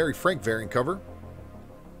with the Gary Frank variant cover.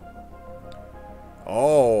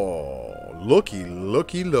 Oh, looky,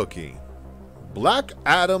 looky, looky. Black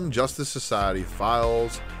Adam Justice Society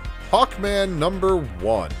Files Hawkman number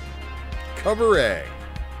 1. Cover A.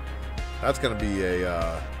 That's going to be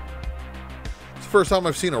a... it's the first time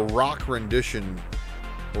I've seen a rock rendition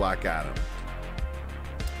Black Adam.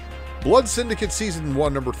 Blood Syndicate Season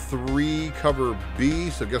 1, number 3, cover B.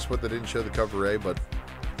 So guess what? They didn't show the cover A, but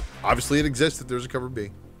obviously it exists that there's a cover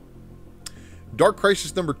B. Dark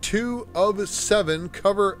Crisis number 2 of 7,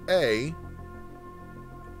 cover A.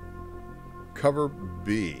 Cover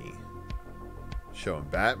B. Showing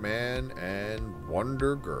Batman and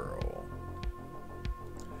Wonder Girl.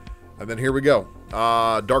 And then here we go.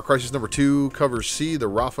 Dark Crisis number 2, cover C, the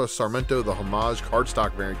Rafa Sarmento, the Homage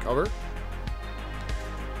cardstock variant cover.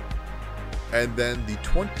 And then the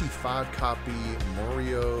 25 copy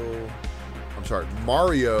Mario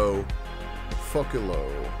Focolo.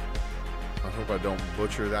 I hope I don't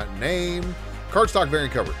butcher that name. Cardstock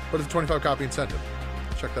variant cover, but it's a 25 copy incentive.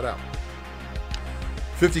 Check that out.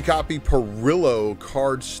 50 copy Perillo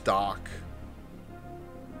cardstock.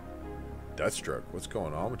 Deathstroke, what's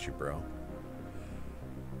going on with you, bro?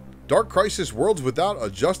 Dark Crisis Worlds Without a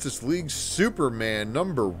Justice League Superman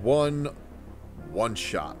number 1 one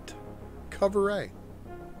shot. Cover A.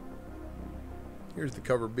 Here's the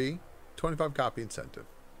cover B. 25 copy incentive.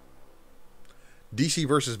 DC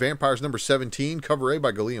vs. Vampires number 17. Cover A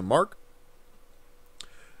by Guerilla Mark.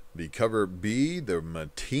 The cover B, the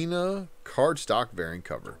Matina cardstock variant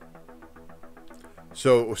cover.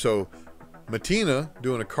 So Matina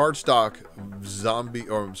doing a cardstock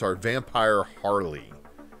vampire Harley.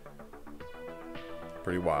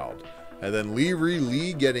 Pretty wild. And then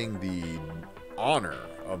Lee getting the honor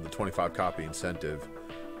of the 25 copy incentive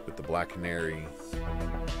with the Black Canary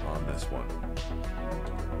on this one.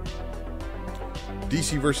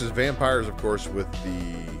 DC vs. Vampires, of course, with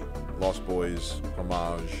the Lost Boys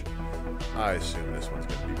homage. I assume this one's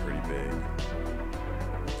going to be pretty big.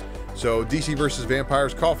 So DC vs.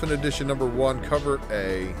 Vampires Coffin Edition number 1, cover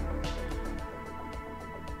A.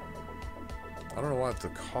 I don't know why it's a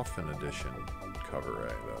Coffin Edition cover A,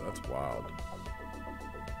 though. That's wild.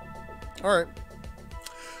 All right.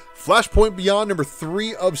 Flashpoint Beyond number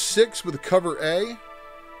 3 of 6 with the cover A.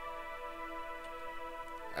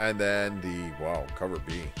 And then the, cover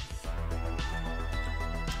B.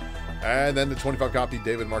 And then the 25 copy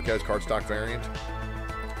David Marquez cardstock variant.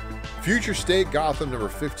 Future State Gotham number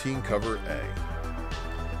 15, cover A.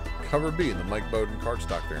 Cover B in the Mike Bowden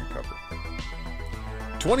cardstock variant cover.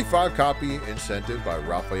 25 copy incentive by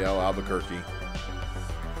Raphael Albuquerque.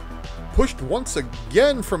 Pushed once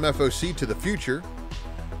again from FOC to the future.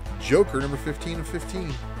 Joker number 15 of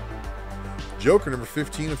 15. Joker number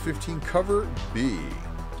 15 of 15, cover B.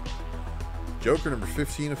 Joker number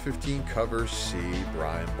 15 of 15, cover C,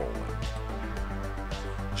 Brian Boland.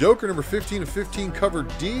 Joker number 15 of 15, cover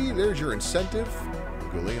D. There's your incentive.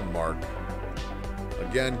 Guerilla Mark.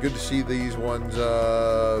 Again, good to see these ones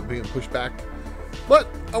being pushed back. But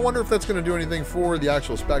I wonder if that's going to do anything for the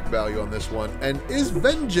actual spec value on this one. And is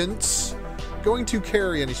Vengeance going to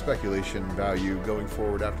carry any speculation value going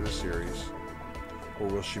forward after the series? Or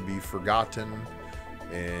will she be forgotten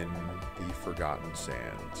in the Forgotten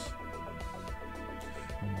Sands?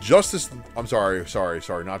 Justice, I'm sorry,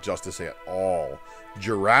 not Justice at all.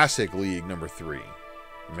 Jurassic League number 3.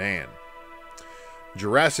 Man.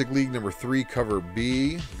 Jurassic League number 3, cover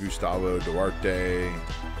B. Gustavo Duarte.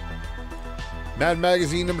 Mad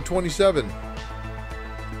Magazine number 27.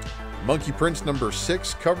 Monkey Prince number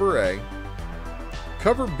 6, cover A.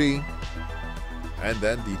 Cover B. And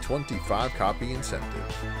then the 25 copy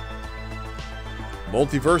incentive.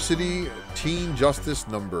 Multiversity Teen Justice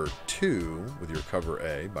number 2 with your cover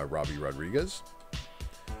A by Robbie Rodriguez.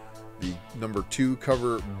 The number 2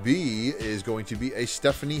 cover B is going to be a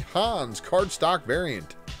Stephanie Hans cardstock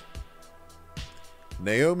variant.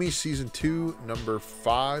 Naomi Season 2 number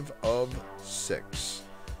 5 of 6. It's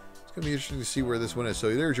going to be interesting to see where this one is.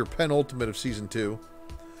 So there's your penultimate of Season 2.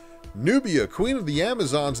 Nubia, Queen of the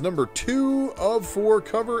Amazons, number 2 of 4,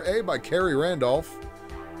 cover A by Carrie Randolph.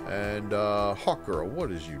 And Hawkgirl, what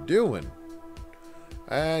is you doing?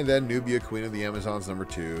 And then Nubia, Queen of the Amazons, number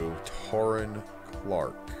 2, Torrin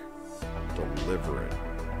Clark. Deliverant.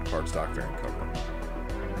 Cardstock variant cover.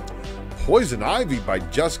 Poison Ivy by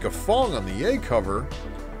Jessica Fong on the A cover.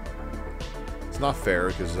 It's not fair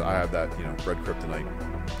because I have that, Red Kryptonite.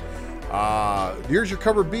 Here's your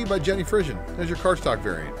cover B by Jenny Frisian. There's your cardstock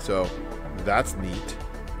variant. So that's neat.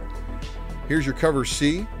 Here's your cover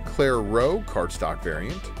C, Claire Rowe, cardstock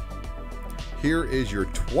variant. Here is your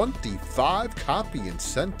 25 copy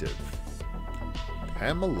incentive.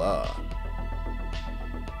 Pamela.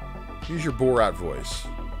 Use your Borat voice.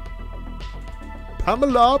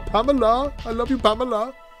 Pamela, Pamela, I love you,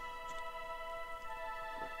 Pamela.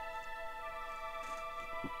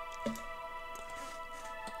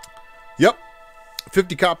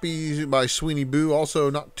 50 copies by Sweeney Boo, also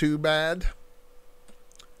not too bad.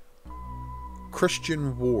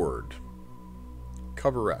 Christian Ward,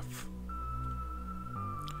 cover F.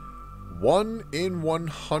 1 in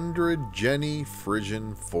 100 Jenny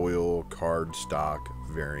Frisian foil cardstock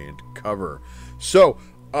variant cover. So,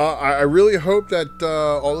 I really hope that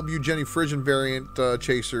all of you Jenny Frisian variant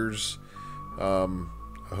chasers, I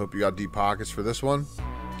hope you got deep pockets for this one.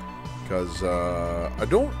 Because I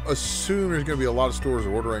don't assume there's going to be a lot of stores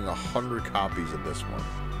ordering 100 copies of this one.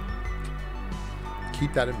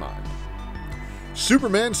 Keep that in mind.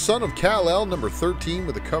 Superman, Son of Kal-El, number 13,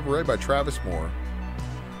 with a cover A by Travis Moore.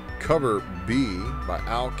 Cover B by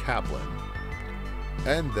Al Kaplan.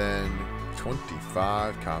 And then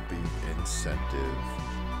 25 copy incentive.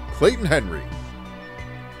 Clayton Henry.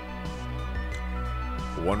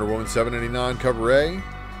 Wonder Woman 789 cover A.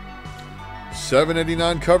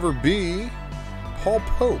 789 cover B, Paul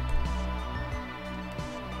Pope.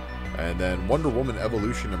 And then Wonder Woman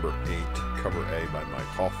Evolution number 8, cover A by Mike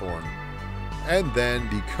Hawthorne. And then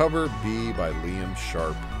the cover B by Liam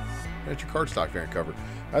Sharp. That's your cardstock variant cover.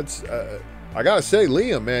 That's I gotta say,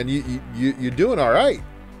 Liam, man, you're doing all right.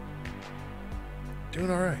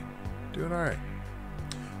 Doing all right. Doing all right.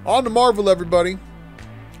 On to Marvel, everybody.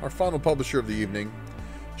 Our final publisher of the evening,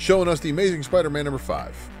 showing us the Amazing Spider-Man number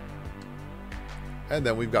 5. And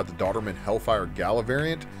then we've got the Daughterman Hellfire Gala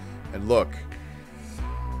variant. And look,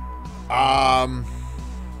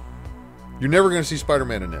 you're never going to see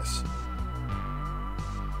Spider-Man in this.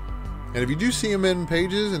 And if you do see him in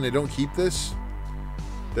pages and they don't keep this,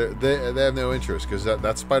 they have no interest, because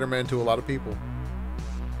that's Spider-Man to a lot of people.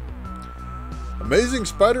 Amazing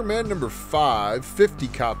Spider-Man number 5, 50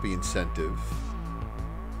 copy incentive.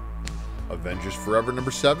 Avengers Forever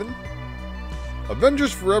number 7.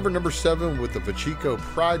 Avengers Forever number 7 with the Vachiko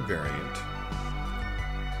Pride variant.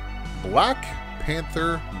 Black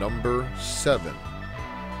Panther number 7.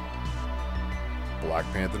 Black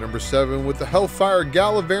Panther number 7 with the Hellfire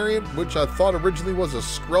Gala variant, which I thought originally was a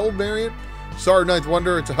Skrull variant. Sorry, Ninth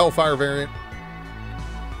Wonder, it's a Hellfire variant.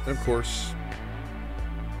 And of course,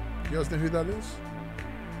 you guys know who that is?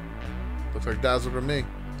 Looks like Dazzler to me.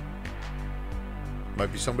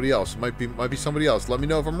 Might be somebody else. Might be somebody else. Let me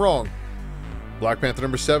know if I'm wrong. Black Panther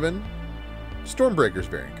number 7, Stormbreaker's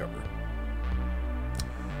variant cover.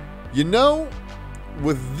 You know,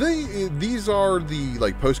 with these are the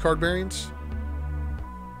like postcard variants.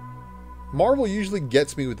 Marvel usually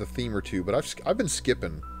gets me with a theme or two, but I've been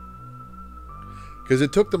skipping because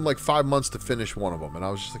it took them like 5 months to finish one of them, and I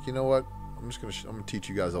was just like, you know what? I'm gonna teach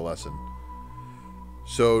you guys a lesson.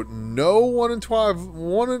 So no 1 in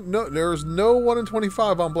 12, there's no 1 in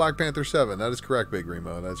 25 on Black Panther 7. That is correct, Big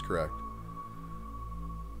Remo. That is correct.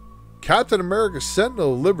 Captain America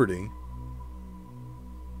Sentinel of Liberty.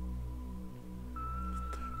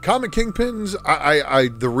 Comic Kingpins.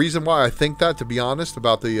 The reason why I think that, to be honest,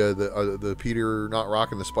 about the Peter not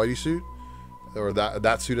rocking the Spidey suit or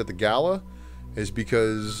that suit at the gala, is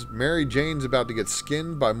because Mary Jane's about to get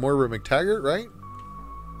skinned by Moira McTaggart, right?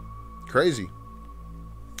 Crazy.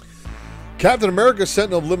 Captain America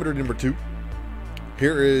Sentinel of Liberty number 2.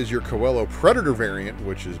 Here is your Coelho Predator variant,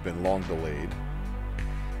 which has been long delayed.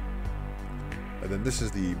 And then this is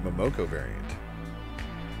the Momoko variant.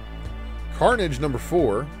 Carnage number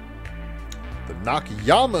 4. The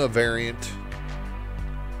Nakayama variant.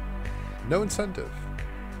 No incentive.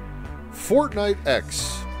 Fortnite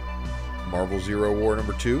X. Marvel Zero War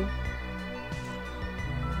number 2.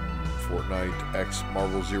 Fortnite X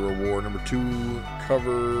Marvel Zero War number 2.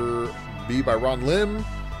 Cover B by Ron Lim.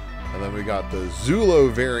 And then we got the Zulo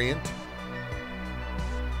variant.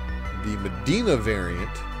 The Medina variant.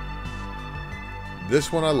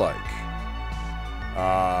 This one I like.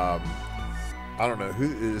 I don't know.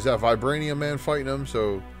 Who is that? Vibranium Man fighting him?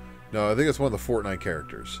 So, no, I think it's one of the Fortnite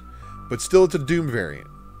characters. But still, it's a Doom variant.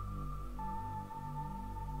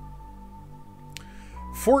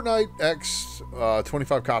 Fortnite X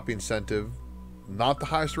 25 copy incentive. Not the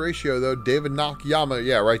highest ratio, though. David Nakayama.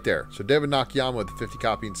 Yeah, right there. So, David Nakayama with the 50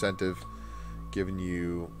 copy incentive. Giving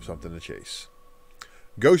you something to chase.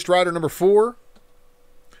 Ghost Rider number 4.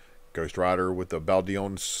 Ghost Rider with the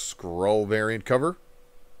Baldeón Skrull variant cover.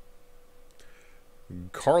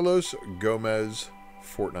 Carlos Gomez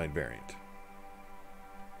Fortnite variant.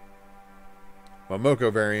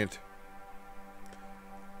 Momoko variant.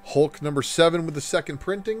 Hulk number 7 with the second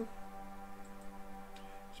printing.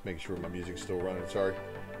 Just making sure my music's still running. Sorry.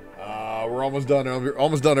 We're almost done. We're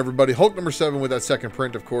almost done, everybody. Hulk number 7 with that second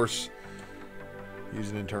print, of course.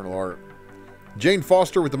 Using internal art. Jane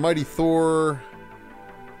Foster with the Mighty Thor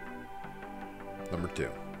number 2.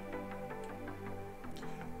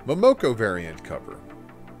 Momoko variant cover.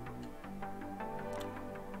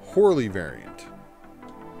 Horley variant.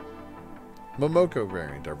 Momoko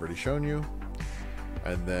variant, I've already shown you.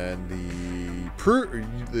 And then the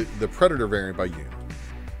Predator variant by Yoon.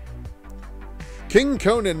 King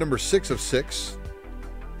Conan number 6 of 6.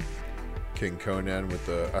 King Conan with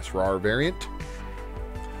the Asrar variant.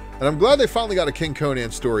 And I'm glad they finally got a King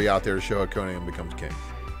Conan story out there to show how Conan becomes king.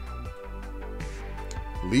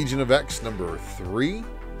 Legion of X number 3.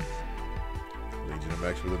 Legion of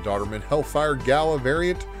X with a Daughterman Hellfire Gala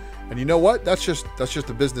variant. And you know what? That's just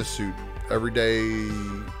a business suit. Everyday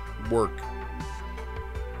work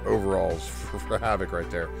overalls for Havoc right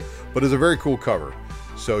there. But it's a very cool cover.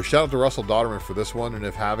 So shout out to Russell Daughterman for this one. And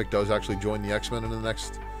if Havoc does actually join the X-Men in the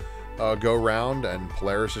next go round and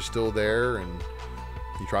Polaris is still there and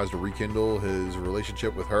he tries to rekindle his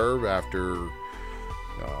relationship with her after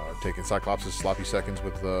taking Cyclops' sloppy seconds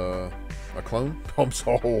with a clone. I'm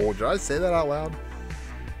sorry, did I say that out loud?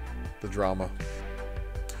 The drama.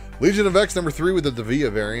 Legion of X number 3 with the Davia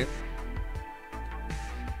variant.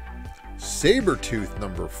 Sabretooth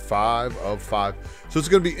number 5 of 5. So it's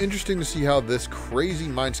going to be interesting to see how this crazy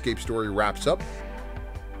Mindscape story wraps up.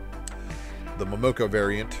 The Momoko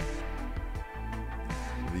variant.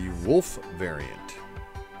 The Wolf variant.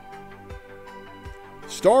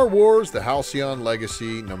 Star Wars, the Halcyon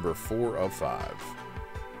Legacy, number 4 of 5.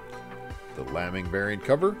 The Lambing variant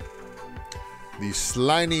cover. The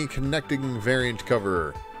Slimy Connecting variant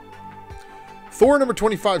cover. Thor number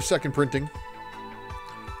 25, second printing.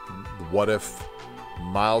 The What If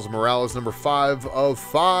Miles Morales, number 5 of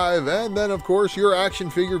 5. And then, of course, your action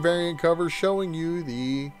figure variant cover showing you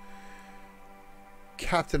the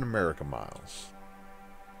Captain America Miles.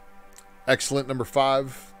 Excellent, number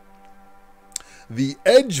 5. The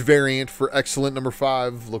Edge variant for Excellent number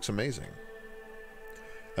 5 looks amazing.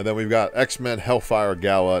 And then we've got X-Men Hellfire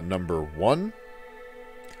Gala number 1.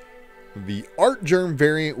 The Art Germ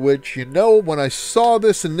variant, which, you know, when I saw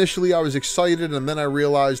this initially, I was excited, and then I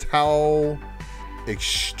realized how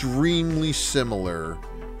extremely similar.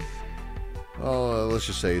 Oh, let's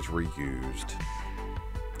just say it's reused.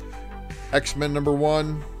 X-Men number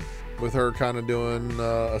 1. With her kind of doing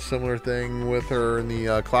a similar thing with her in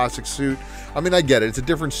the classic suit. I mean, I get it. It's a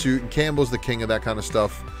different suit, and Campbell's the king of that kind of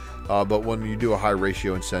stuff. But when you do a high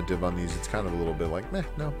ratio incentive on these, it's kind of a little bit like, meh,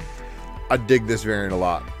 no. I dig this variant a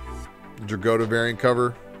lot. Dragotta variant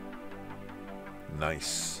cover.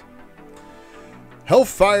 Nice.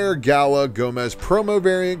 Hellfire Gala Gomez promo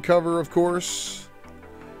variant cover, of course.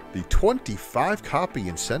 The 25 copy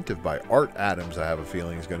incentive by Art Adams, I have a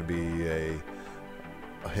feeling, is going to be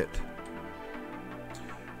a hit.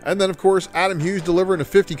 And then, of course, Adam Hughes delivering a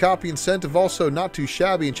 50 copy incentive, also not too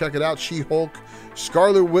shabby. And check it out, She-Hulk,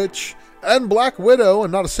 Scarlet Witch, and Black Widow.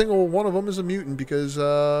 And not a single one of them is a mutant because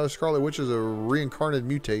Scarlet Witch is a reincarnated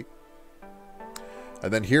mutate.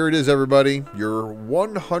 And then here it is, everybody. Your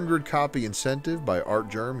 100 copy incentive by Art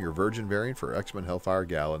Germ, your Virgin variant for X-Men Hellfire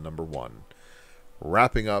Gala number 1.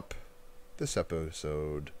 Wrapping up this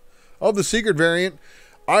episode of the Secret variant.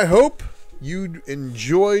 I hope you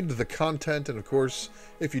enjoyed the content, and of course,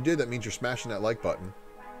 if you did, that means you're smashing that like button.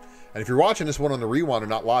 And if you're watching this one on the rewind and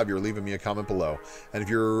not live, you're leaving me a comment below. And if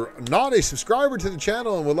you're not a subscriber to the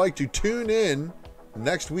channel and would like to tune in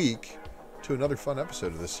next week to another fun episode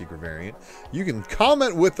of this Secret variant, you can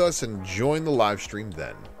comment with us and join the live stream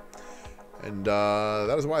then. And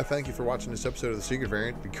that is why I thank you for watching this episode of the Secret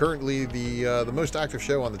variant. Currently the most active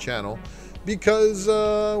show on the channel because,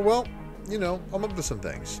 well, you know, I'm up to some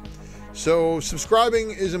things. So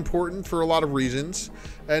subscribing is important for a lot of reasons.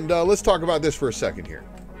 And let's talk about this for a second here.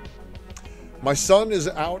 My son is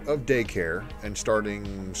out of daycare and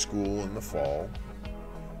starting school in the fall.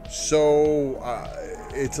 So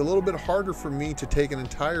it's a little bit harder for me to take an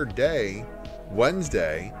entire day,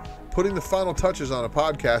 Wednesday, putting the final touches on a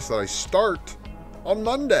podcast that I start on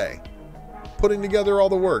Monday. Putting together all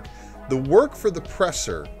the work. The work for the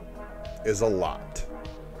presser is a lot.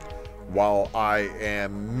 While I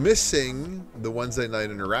am missing the Wednesday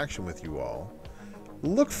night interaction with you all,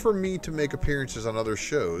 look for me to make appearances on other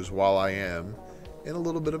shows while I am in a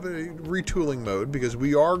little bit of a retooling mode, because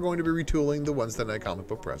we are going to be retooling the Wednesday night comic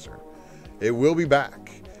book presser. It will be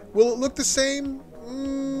back. Will it look the same?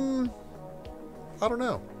 I don't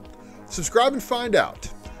know. Subscribe and find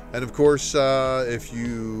out. And of course, if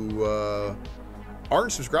you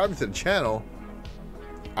aren't subscribing to the channel,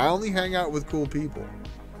 I only hang out with cool people.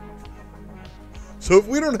 So if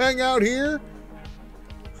we don't hang out here,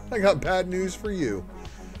 I got bad news for you.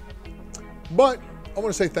 But I want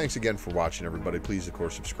to say thanks again for watching, everybody. Please, of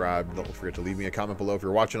course, subscribe. Don't forget to leave me a comment below if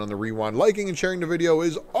you're watching on the rewind. Liking and sharing the video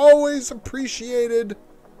is always appreciated.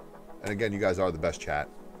 And again, you guys are the best chat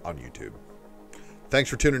on YouTube. Thanks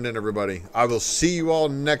for tuning in, everybody. I will see you all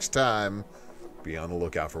next time. Be on the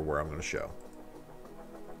lookout for where I'm going to show.